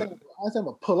saying I'm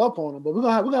gonna pull up on him, but we're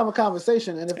gonna have a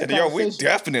conversation. And if we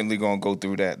definitely gonna go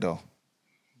through that though.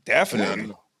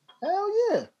 Definitely. Hell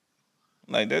yeah.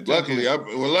 Like that.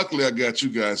 Luckily I got you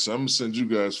guys, so I'm gonna send you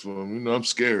guys for them. You know, I'm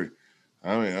scary.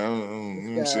 I mean, I don't you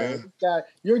know what I'm saying?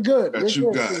 You're good.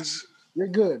 You guys. You're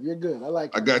good. I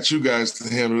like that. I got you guys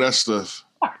to handle that stuff.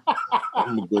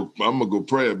 I'm gonna go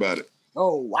pray about it.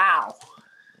 Oh wow.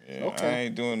 Yeah, okay. I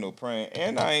ain't doing no praying.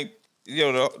 And I ain't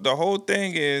the whole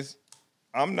thing is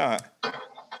I'm not.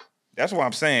 That's what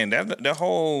I'm saying. That the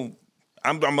whole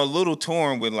I'm a little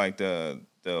torn with like the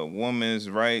women's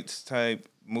rights type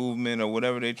movement or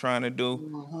whatever they're trying to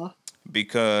do.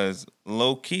 Because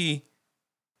low key,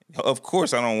 of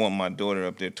course I don't want my daughter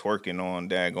up there twerking on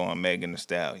daggone Megan Thee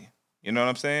Stallion. You know what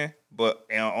I'm saying? But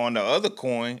on the other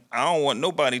coin, I don't want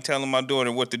nobody telling my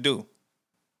daughter what to do.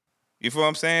 You feel what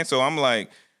I'm saying? So I'm like,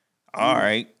 all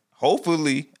right,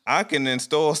 hopefully I can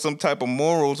install some type of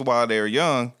morals while they're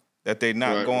young that they're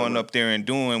not going up there and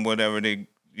doing whatever they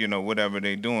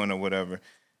doing or whatever.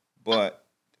 But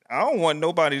I don't want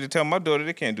nobody to tell my daughter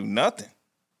they can't do nothing.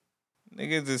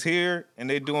 Niggas is here and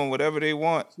they doing whatever they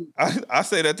want. I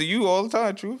say that to you all the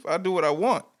time, Truth. I do what I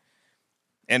want.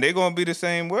 And they gonna be the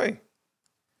same way.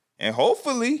 And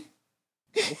hopefully,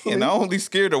 and I'm only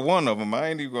scared of one of them. I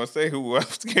ain't even gonna say who I'm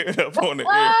scared of on the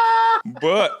air.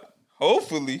 But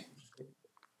hopefully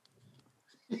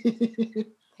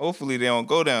they don't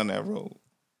go down that road.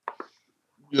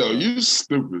 Yo, you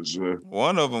stupid, man.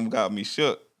 One of them got me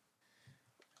shook.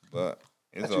 But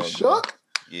it's all good. Shook?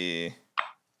 Yeah.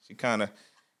 She kind of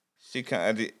Is it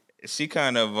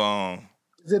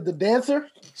the dancer?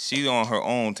 She on her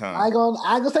own time. I ain't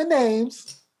gonna say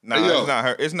names. Nah, Hey, yo.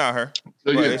 it's not her.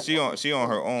 So, But yeah. she on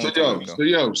her own So time. yo.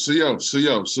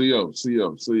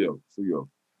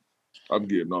 I'm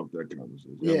getting off that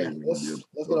conversation. Yeah, let's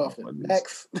get off it.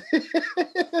 Next.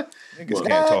 Niggas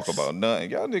can't talk about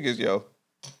nothing. Y'all niggas, yo.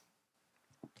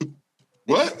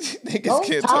 What? Niggas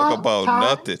can't talk about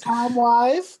nothing.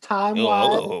 Time-wise. Nah,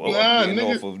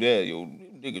 nigga. off of that, yo.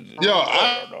 Niggas, Yo,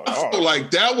 I feel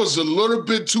like that was a little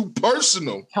bit too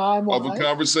personal Time-wise. of a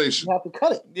conversation. You have to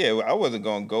cut it. Yeah, I wasn't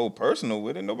gonna go personal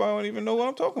with it. Nobody don't even know what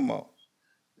I'm talking about.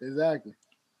 Exactly.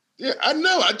 Yeah, I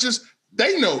know.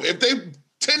 They know if they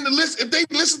tend to listen, if they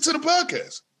listen to the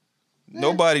podcast.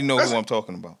 Nobody knows who I'm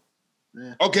talking about.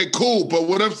 Yeah. Okay, cool. But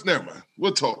what else? Never mind.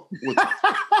 We'll talk.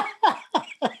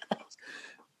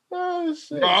 Oh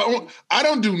shit. No, I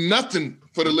don't do nothing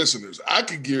for the listeners. I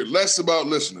could care less about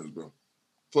listeners, bro.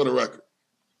 For the record.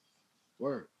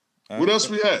 Word. What else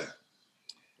we had?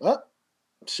 Well,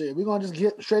 shit, we're gonna just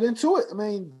get straight into it. I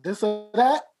mean, this or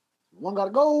that. One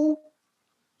gotta go.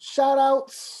 Shout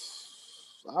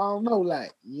outs. I don't know,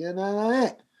 like, you know what I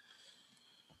mean?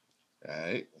 All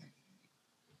right.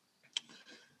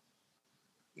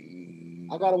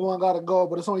 I got a one gotta go,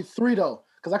 but it's only three though.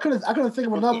 Because I couldn't think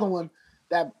of another one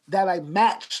that I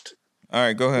matched. All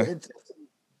right, go ahead.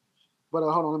 But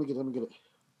hold on, let me get it.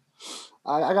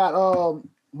 I got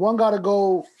one gotta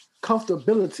go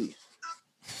comfortability.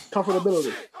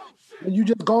 When you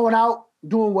just going out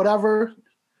doing whatever,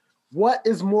 what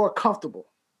is more comfortable?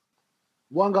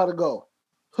 One gotta go.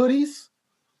 Hoodies,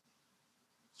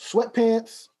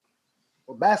 sweatpants,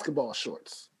 or basketball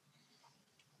shorts?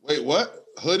 Wait, what?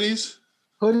 Hoodies,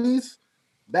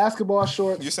 basketball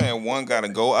shorts. You're saying one gotta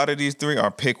go out of these three or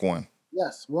pick one?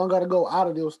 Yes, one gotta go out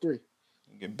of those three.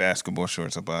 Get basketball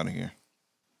shorts up out of here.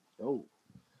 Oh.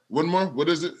 One more. What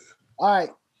is it? All right.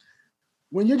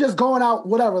 When you're just going out,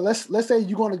 whatever. Let's say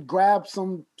you're going to grab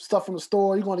some stuff from the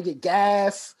store. You're going to get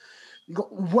gas. You go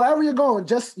wherever you're going.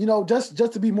 Just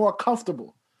to be more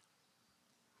comfortable.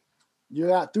 You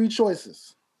got three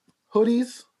choices: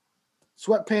 hoodies,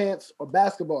 sweatpants, or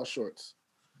basketball shorts.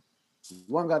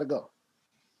 One got to go.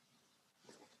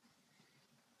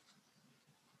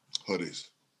 Hoodies.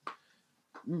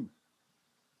 I'm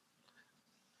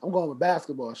going with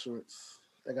basketball shorts.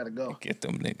 They gotta go. Get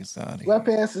them niggas out of here.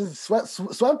 Sweatpants is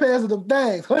sweatpants are them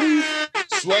things. Hoodies.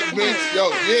 Sweatpants.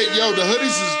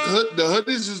 The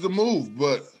hoodies is the move,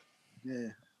 but Yeah.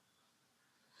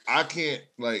 I can't,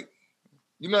 like,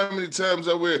 you know how many times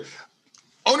I wear.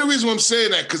 Only reason I'm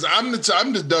saying that because I'm the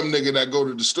dumb nigga that go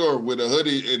to the store with a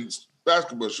hoodie and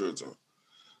basketball shorts on.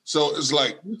 So it's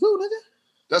like, You too, nigga.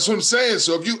 that's what I'm saying.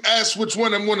 So if you ask which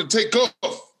one I'm going to take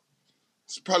off,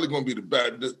 it's probably going to be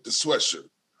the sweatshirt.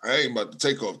 I ain't about to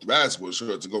take off the basketball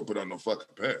shorts and go put on no fucking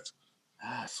pants.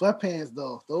 Sweatpants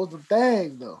though. Those are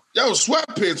things though. Yo,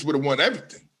 sweatpants would have won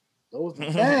everything. Those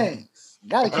are things.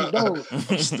 Gotta keep those.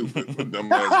 I'm stupid. But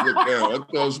dumb ass look down. I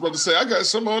thought I was about to say I got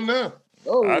some on now.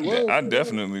 Oh, I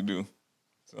definitely do.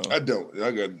 So. I don't. I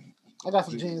got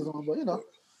some jeans on, but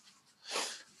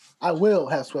I will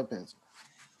have sweatpants.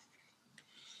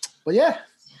 But yeah,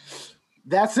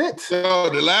 that's it.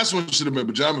 No, the last one should have been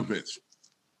pajama pants.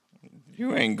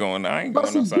 You ain't going. I ain't But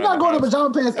going see, outside. you're not going to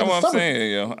pajama pants. That's what I'm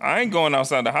saying, yo. I ain't going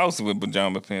outside the house with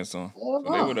pajama pants on. Oh,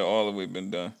 So they would have all the way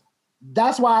been done.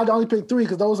 That's why I only picked three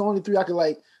because those are the only three I could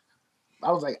like.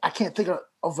 I was like, I can't think of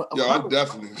Yo, I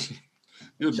definitely.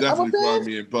 You'll definitely pants? find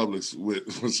me in Publix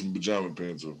with some pajama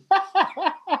pants on.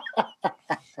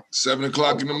 7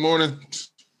 o'clock in the morning.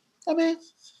 I mean,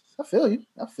 I feel you.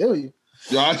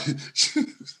 Yo,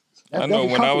 I know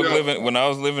when I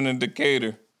was living in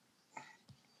Decatur,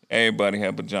 everybody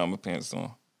had pajama pants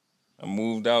on. I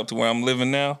moved out to where I'm living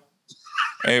now.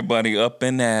 Everybody up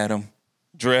and at 'em,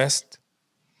 dressed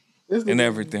and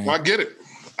everything. I get it.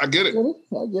 I get it.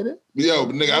 Yo,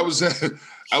 but nigga, I was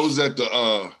at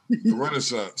the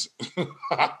Renaissance.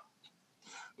 I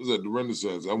was at the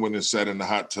Renaissance. I went and sat in the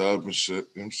hot tub and shit. You know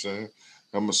what I'm saying?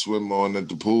 I'm a swim on at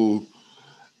the pool,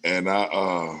 and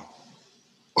I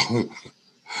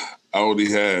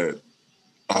only had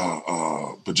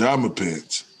pajama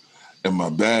pants in my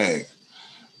bag.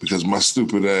 because my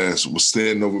stupid ass was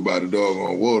standing over by the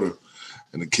doggone water,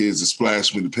 and the kids had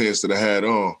splashed me the pants that I had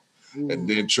on, and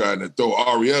then trying to throw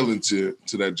Ariel into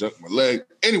that junk my leg.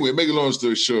 Anyway, make a long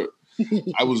story short,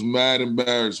 I was mad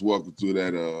embarrassed walking through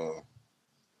that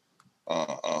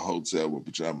hotel with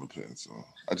pajama pants on.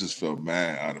 I just felt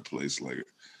mad out of place. Like,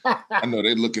 I know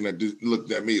they looked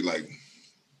at me like,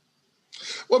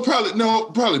 well, probably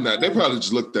not. They probably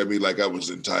just looked at me like I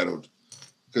was entitled.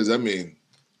 Because, I mean,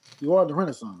 you are the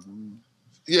Renaissance.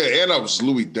 Yeah, and I was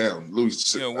Louis down.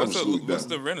 What's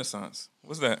the Renaissance?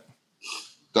 What's that?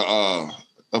 A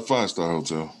 5-star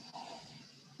hotel.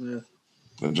 Yeah.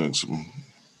 That Junction.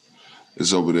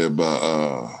 It's over there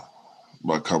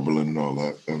by Cumberland and all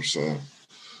that. I'm saying.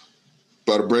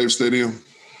 By the Brave Stadium.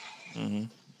 Mm-hmm.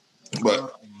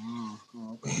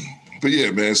 But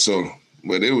yeah, man. So,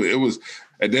 but it was,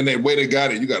 and then the way they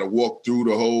got it, you got to walk through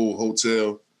the whole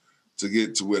hotel to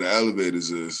get to where the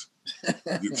elevators is.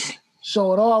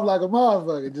 Showing off like a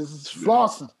motherfucker, just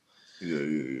flossing.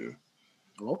 Yeah.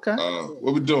 Okay.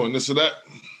 What we doing? This or that?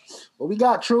 What we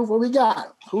got, Truth? What we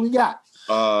got? Who we got?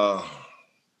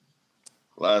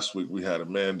 Last week we had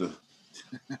Amanda,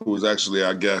 who was actually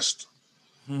our guest.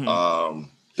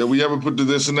 Did we ever put the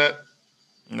this and that?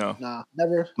 No. Nah,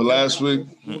 never. But last week?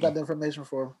 We got the information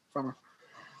from her.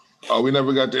 Oh, we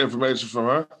never got the information from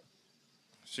her?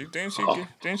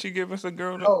 Didn't she give us a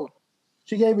girl? Oh,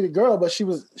 she gave me the girl, but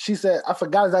she said, I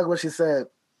forgot exactly what she said,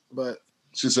 but.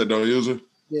 She said don't use her?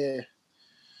 Yeah.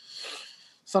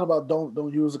 Something about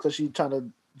don't use it because she trying to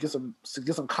get some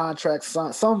contracts,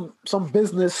 some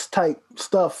business type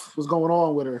stuff was going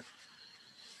on with her.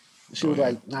 She was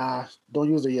like, nah, don't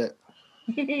use her yet.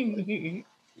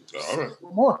 All right.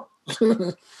 More.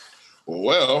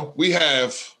 Well, we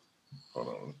have. Hold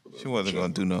on. She wasn't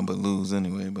gonna do nothing but lose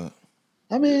anyway, but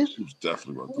I mean, she was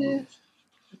definitely going to lose.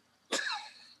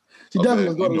 She definitely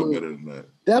was going to lose. Better than that.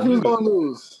 Definitely was going to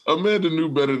lose. Amanda knew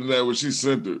better than that when she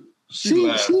sent it. She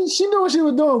laughed. She knew what she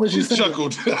was doing when she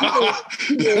chuckled.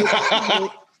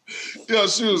 Yeah,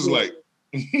 she was like.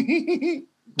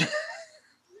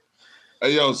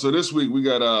 Hey, yo, so this week we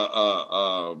got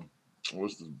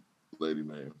what's the lady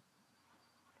name?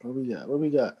 What we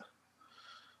got?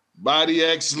 Body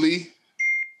X Lee.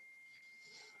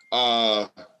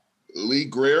 Lee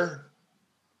Greer.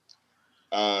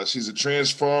 She's a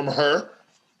transformer. Her.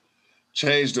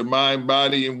 Change the mind,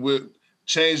 body, and will.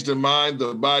 Change the mind,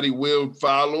 the body will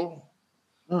follow.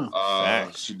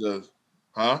 Fact. She does.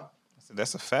 Huh?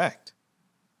 That's a fact.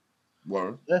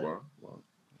 Word. Cool.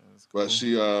 But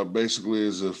she basically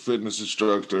is a fitness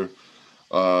instructor.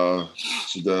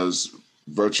 She does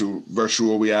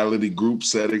virtual reality group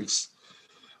settings.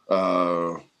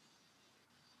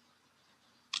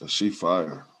 She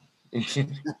fire.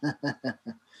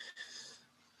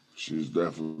 She's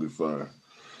definitely fire.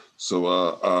 So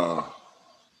hold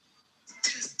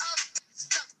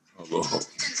on.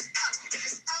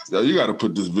 Yo, you gotta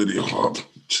put this video up.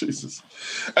 Jesus.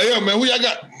 Hey yo, man, who y'all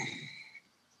got?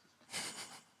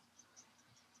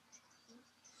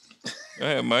 Go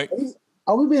ahead, Mike.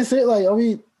 Are we being said like? Are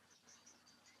we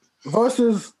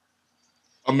versus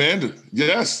Amanda?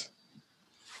 Yes.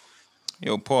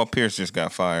 Yo, Paul Pierce just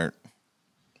got fired.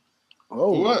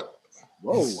 Oh, what?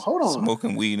 Whoa, hold on.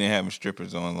 Smoking weed and having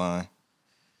strippers online.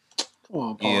 Come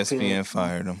on, Paul ESPN Pierce.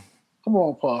 fired him. Come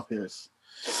on, Paul Pierce.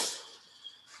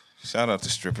 Shout out to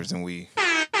strippers and weed.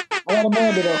 I got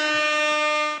Amanda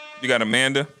though. You got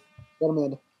Amanda? Got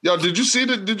Amanda. Yo, did you see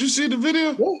the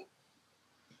video? Yeah.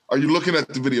 Are you looking at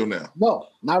the video now? No,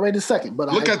 not right this second. But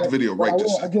look at the video right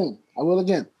this second. I will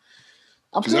again.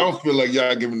 Because I don't feel like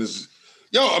y'all giving this.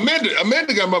 Yo,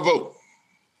 Amanda got my vote.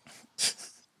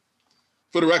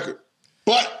 For the record.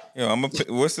 But yo,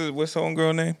 what's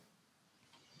homegirl name?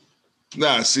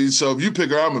 Nah, see, so if you pick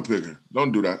her, I'm gonna pick her.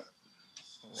 Don't do that.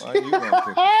 Why you gonna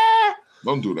pick her?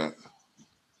 Don't do that.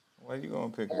 Why you gonna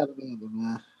pick her?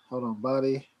 Man. Hold on,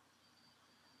 Body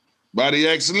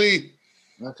X Lee.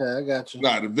 Okay, I got you.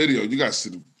 Nah, the video. You gotta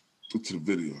see look to the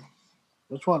video.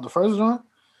 Which one? The first one?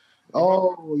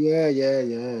 Oh, yeah.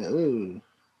 Ooh.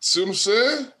 See what I'm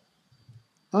saying?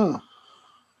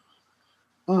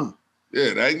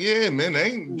 Yeah, man. That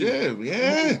ain't, yeah.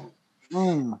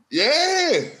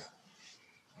 Yeah.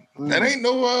 That ain't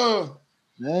no,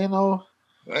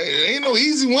 ain't no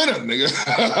easy winner, nigga.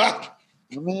 I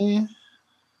mean,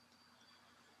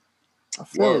 I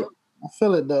feel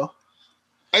it though.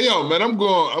 Hey, yo, man, who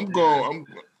y'all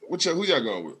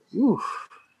going with? Oof.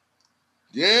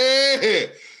 Yeah.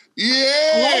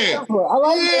 I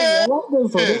like this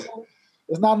one.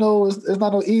 It's not no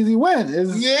easy win. You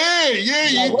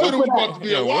thought it was about to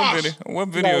be a wash. What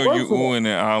video are you oohing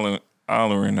and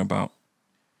hollering about?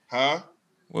 Huh?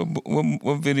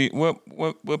 What video?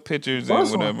 What pictures and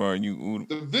First one. whatever are you?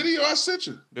 The video I sent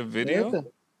you. The video? Yeah.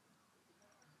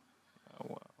 Oh,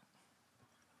 wow.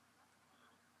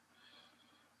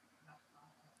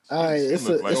 All right, She it's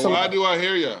look a like it's So a why do I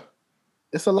hear ya?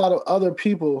 it's a lot of other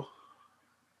people.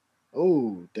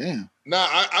 Oh damn! Nah,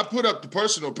 I put up the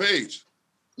personal page.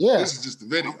 Yeah, This is just the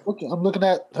video. I'm looking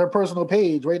at her personal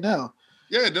page right now.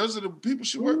 Yeah, those are the people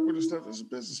she work with and stuff. That's a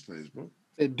business page, bro.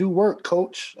 They do work,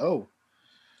 coach. Oh,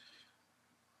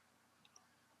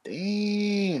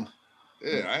 damn!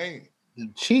 Yeah, I ain't. Them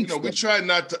You cheeks. know, we though. try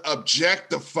not to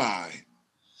objectify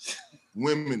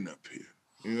women up here.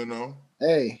 You know.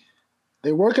 Hey,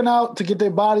 they're working out to get their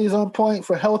bodies on point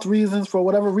for health reasons, for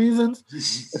whatever reasons.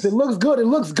 If it looks good, it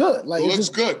looks good. Like It it's looks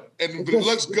just, good, and if it's it just-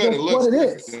 looks it's good, it just looks what it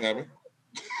good. is. Damn it.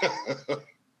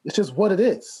 It's just what it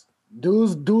is.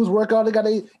 Dudes work out. They got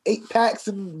 8 packs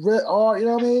and red R. You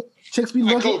know what I mean? Chicks be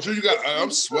Hey, looking. Coach, who you got?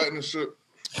 I'm sweating and shit.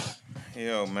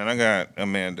 Yo, man, I got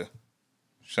Amanda.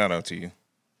 Shout out to you.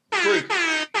 Free.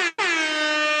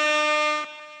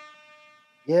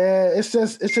 Yeah, it's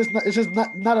just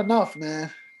not enough, man.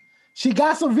 She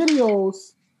got some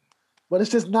videos, but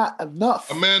it's just not enough.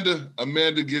 Amanda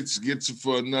gets it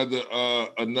for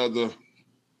another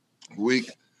week.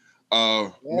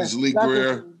 Ms. Lee got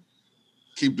Greer, this-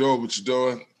 keep doing what you're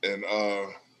doing, and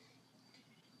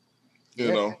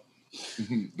you know,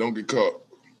 don't get caught.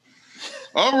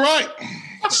 All right,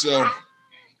 so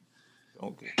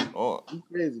Don't get caught. You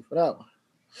crazy for that one.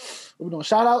 What we doing?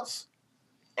 Shout outs?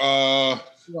 You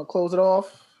gonna close it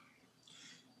off?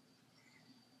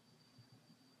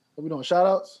 What we doing? Shout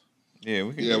outs? Yeah,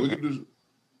 we can. yeah, do we that. can do.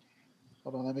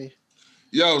 Hold on, let me.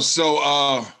 Yo,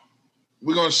 so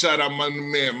we're gonna shout out my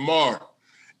man Mar,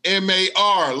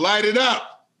 MAR, light it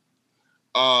up.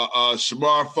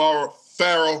 Shamar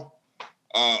Farrell,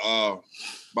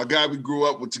 my guy we grew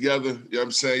up with together. You know what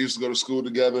I'm saying? Used to go to school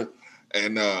together,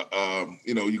 and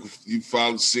you know, you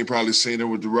probably seen him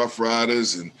with the Rough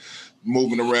Riders and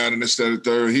moving around and this, that, and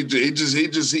third. He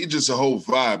just a whole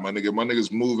vibe, my nigga. My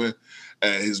nigga's moving,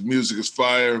 and his music is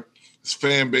fire. His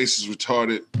fan base is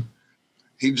retarded.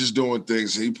 He just doing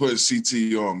things. He putting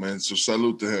CT on, man. So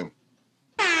salute to him.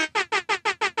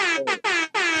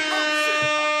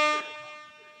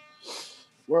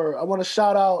 Word. I want to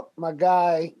shout out my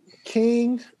guy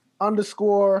King_Aveja.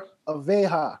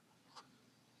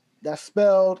 That's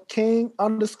spelled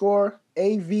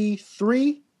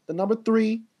King_AV3, the number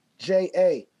 3,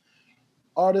 JA.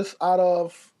 Artist out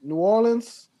of New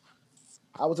Orleans.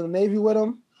 I was in the Navy with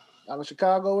him, out in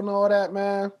Chicago and all that,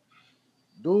 man.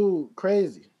 Dude,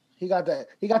 crazy. He got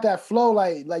that flow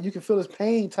like you can feel his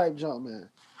pain type jump, man.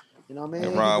 You know what I mean?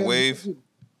 And Rod He Wave.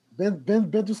 Been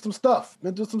through some stuff.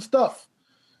 You know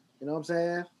what I'm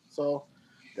saying? So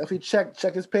definitely check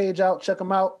his page out. Check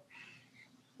him out.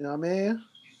 You know what I mean?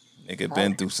 Nigga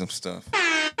been through some stuff. Been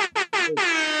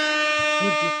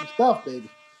through some stuff, baby.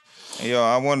 Hey, yo,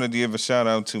 I wanted to give a shout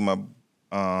out to my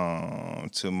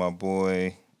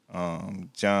boy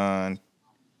John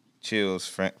Chill's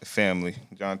family.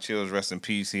 John Chill's, rest in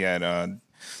peace. He had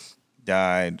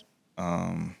died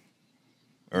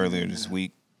earlier this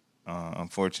week.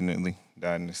 Unfortunately,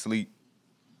 died in his sleep.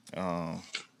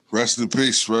 Rest in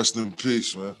peace,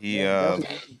 man.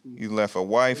 He left a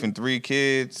wife and 3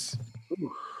 kids.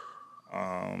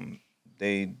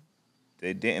 They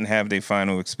didn't have their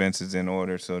final expenses in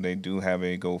order, so they do have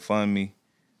a GoFundMe.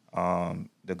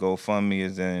 The GoFundMe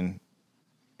is in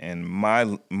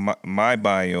my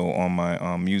bio on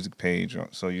my music page.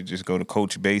 So you just go to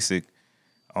Coach Basic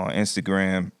on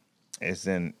Instagram. It's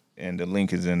in, and the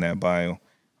link is in that bio.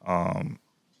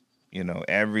 You know,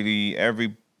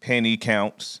 every penny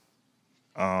counts.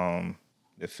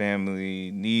 The family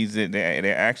needs it.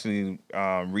 They actually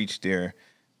reached their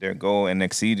goal and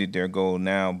exceeded their goal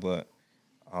now, but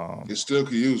You still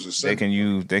can use it. they can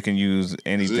use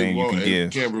anything you can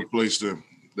give. Can't replace them.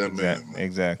 That man.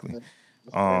 Exactly.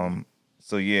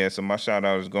 So yeah, so my shout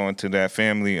out is going to that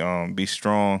family. Be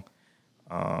strong.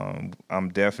 I'm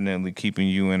definitely keeping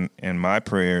you in my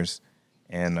prayers,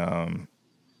 and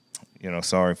you know,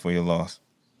 sorry for your loss.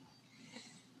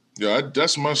 Yeah,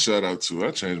 that's my shout out too.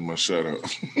 I changed my shout out.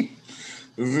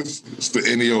 It's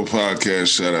the NEO podcast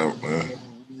shout out, man.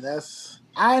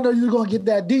 I didn't know you were gonna get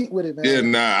that deep with it, man. Yeah,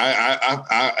 nah,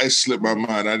 I slipped my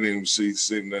mind. I didn't even say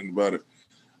nothing about it.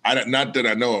 Not that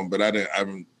I know him, but I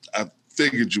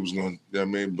figured you was going. You know what I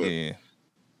mean? But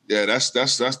yeah, that's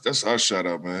our shout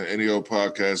out, man. NEO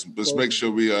podcast. Let's make sure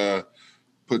we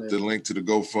put the link to the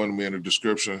GoFundMe in the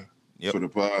description for the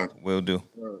pod. Will do.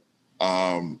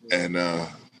 And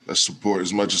let's support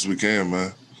as much as we can,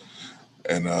 man.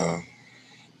 And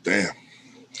damn,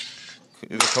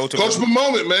 it's a coachable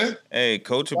moment, man. Hey,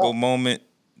 coachable moment.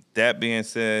 That being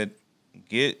said,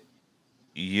 get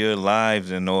your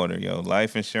lives in order, yo.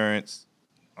 Life insurance,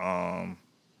 it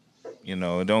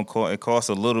costs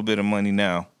a little bit of money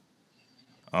now,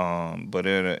 but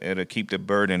it'll keep the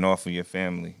burden off of your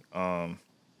family.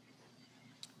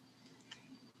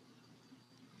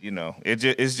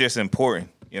 It's just important.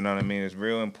 You know what I mean? It's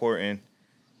real important.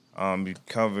 You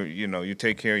cover, you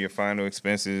take care of your final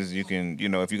expenses. You can,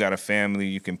 if you got a family,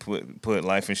 you can put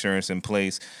life insurance in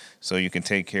place so you can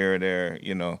take care of their,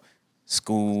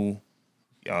 school.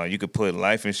 You could put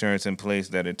life insurance in place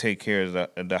that'll take care of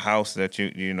the house that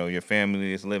your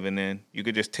family is living in. You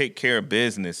could just take care of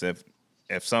business if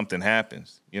something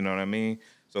happens. You know what I mean?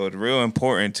 So it's real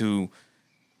important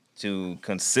to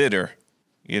consider,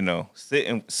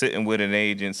 sitting with an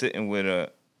agent, sitting with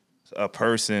a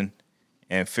person,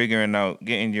 and figuring out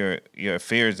getting your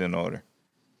affairs in order.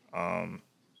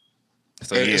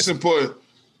 It's important.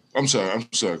 I'm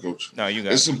sorry, Coach. No, you got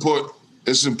it.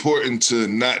 It's important to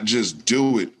not just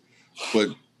do it, but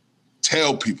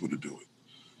tell people to do it.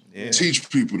 Yeah. Teach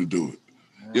people to do it.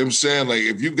 You know what I'm saying? Like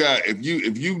if you got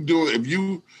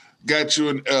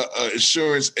your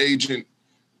insurance agent,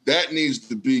 that needs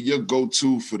to be your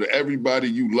go-to for everybody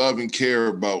you love and care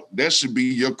about. That should be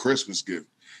your Christmas gift.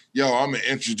 Yo, I'm gonna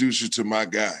introduce you to my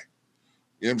guy.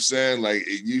 You know what I'm saying? Like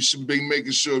you should be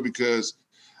making sure, because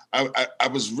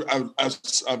it's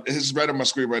right on my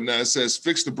screen right now. It says,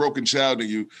 "Fix the broken child in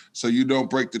you, so you don't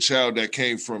break the child that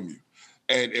came from you."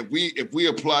 And if we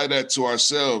apply that to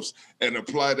ourselves and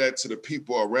apply that to the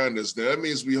people around us, then that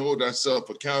means we hold ourselves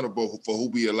accountable for who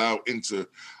we allow into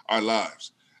our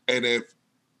lives. And if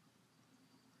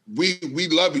we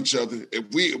love each other, if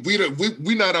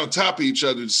we not on top of each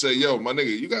other to say, "Yo, my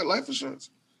nigga, you got life insurance?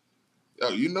 Yo,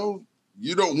 you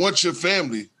don't want your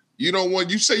family.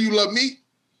 You say you love me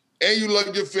and you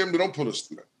love your family. Don't put us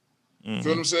through that." Mm-hmm.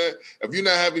 Feel what I'm saying? If you're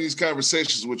not having these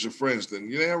conversations with your friends, then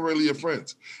you ain't really your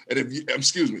friends. And if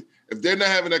they're not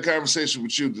having that conversation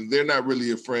with you, then they're not really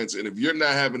your friends. And if you're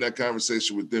not having that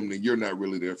conversation with them, then you're not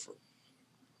really their friend.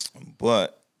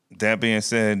 But that being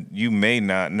said, you may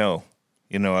not know.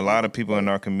 A lot of people in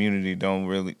our community don't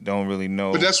really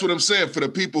know. But that's what I'm saying. For the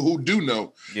people who do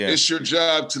know, It's your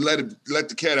job to let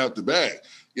the cat out the bag.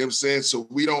 You know what I'm saying? So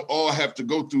we don't all have to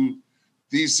go through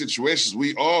these situations.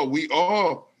 We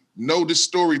all know this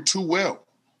story too well.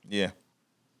 Yeah.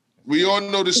 We all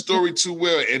know this story too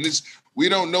well. And we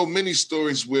don't know many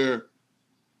stories where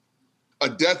a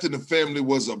death in the family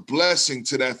was a blessing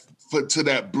to that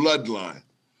bloodline.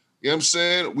 You know what I'm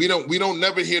saying? We don't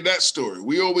never hear that story.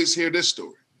 We always hear this story.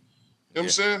 You know what I'm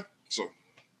saying? So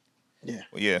yeah.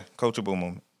 Well, yeah, coachable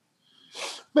moment.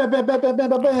 Bam. Yes,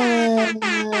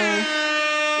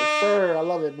 sir. I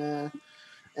love it, man.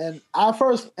 And I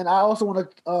also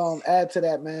want to add to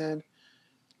that, man.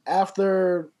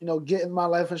 After getting my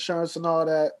life insurance and all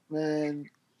that, man,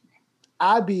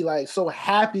 I'd be like so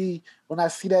happy when I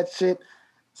see that shit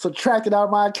subtracted out of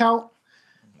my account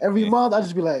every month. I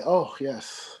just be like, oh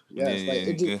yes.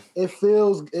 It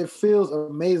feels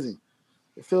amazing.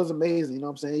 It feels amazing. You know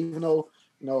what I'm saying? Even though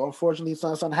unfortunately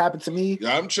something happened to me.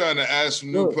 Yeah, I'm trying to add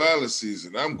some new policies,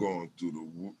 and I'm going through the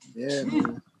whoop. Yeah,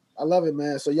 man. I love it,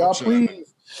 man. So y'all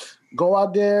please go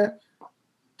out there,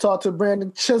 talk to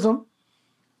Brandon Chisholm.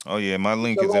 Oh yeah, my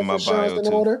link is in my bio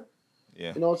too. Order.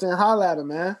 Yeah. You know what I'm saying? Holla at him,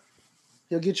 man.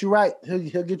 He'll get you right.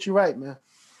 He'll get you right, man.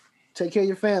 Take care of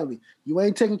your family. You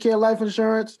ain't taking care of life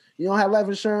insurance. You don't have life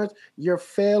insurance. You're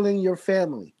failing your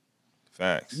family.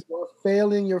 Facts. You are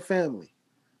failing your family.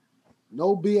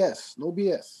 No BS. No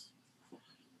BS.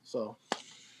 So,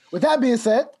 with that being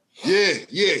said. Yeah.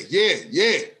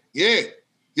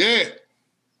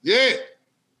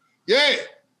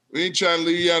 We ain't trying to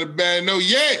leave y'all the bad. No,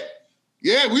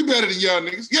 yeah, we better than y'all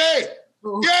niggas. Yeah.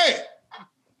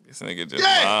 This nigga just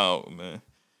loud, man.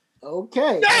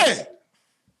 Okay. Yeah.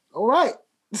 All right.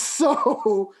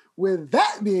 So, with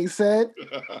that being said,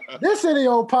 this is the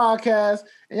old podcast,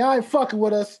 and y'all ain't fucking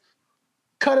with us.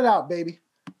 Cut it out, baby.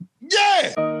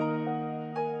 Yeah.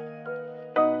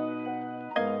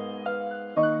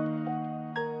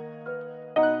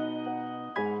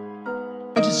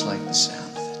 I just like the sound.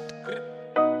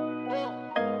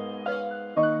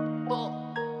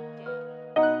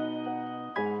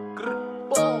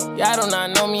 Y'all do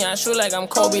not know me, I shoot like I'm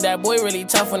Kobe. That boy really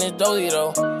tough on his dolly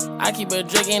though. I keep a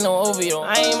drink, ain't no OVO.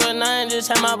 I ain't with nothing, just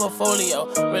have my portfolio.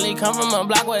 Really come from a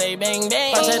block where they bang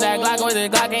bang. Punch that Glock with the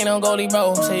Glock, ain't no goalie,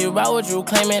 bro. Say you about what you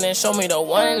claiming and show me the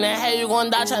one in the head, you gon'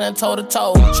 die tryna toe to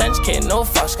toe. Trench kid, no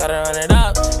fucks, gotta run it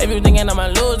up. If you thinking I'ma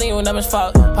lose, then you dumb as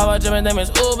fuck. Papa drippin' them is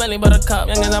ooh, Bentley buttercup.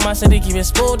 Youngest in my city, keep it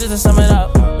smooth just to sum it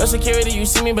up. No security, you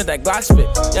see me, but that Glock spit.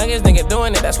 Youngest nigga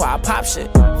doing it, that's why I pop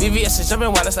shit. VVS is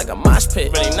jumping wild, it's like a mosh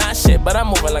pit. Really not shit, but I'm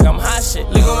moving like I'm hot shit.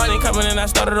 Legal money coming in, I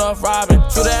started off robbing.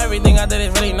 True to everything I did,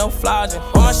 is really no flogging.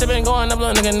 All my shit been going up,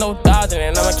 little nigga, no dodging.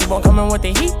 And I'ma keep on coming with the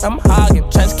heat, I'm hogging.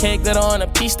 Trench kid, glitter on a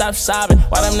piece, stop sobbing.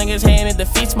 While them niggas hating, it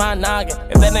defeats my noggin.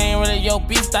 If that ain't really your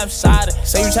beef, stop siding.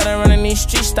 Say you tryna run in these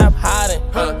streets, stop hiding.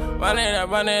 Run it up,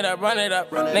 run it up, run it up.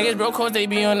 Niggas broke cause they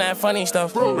be on that funny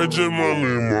stuff. Richard Money,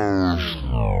 man.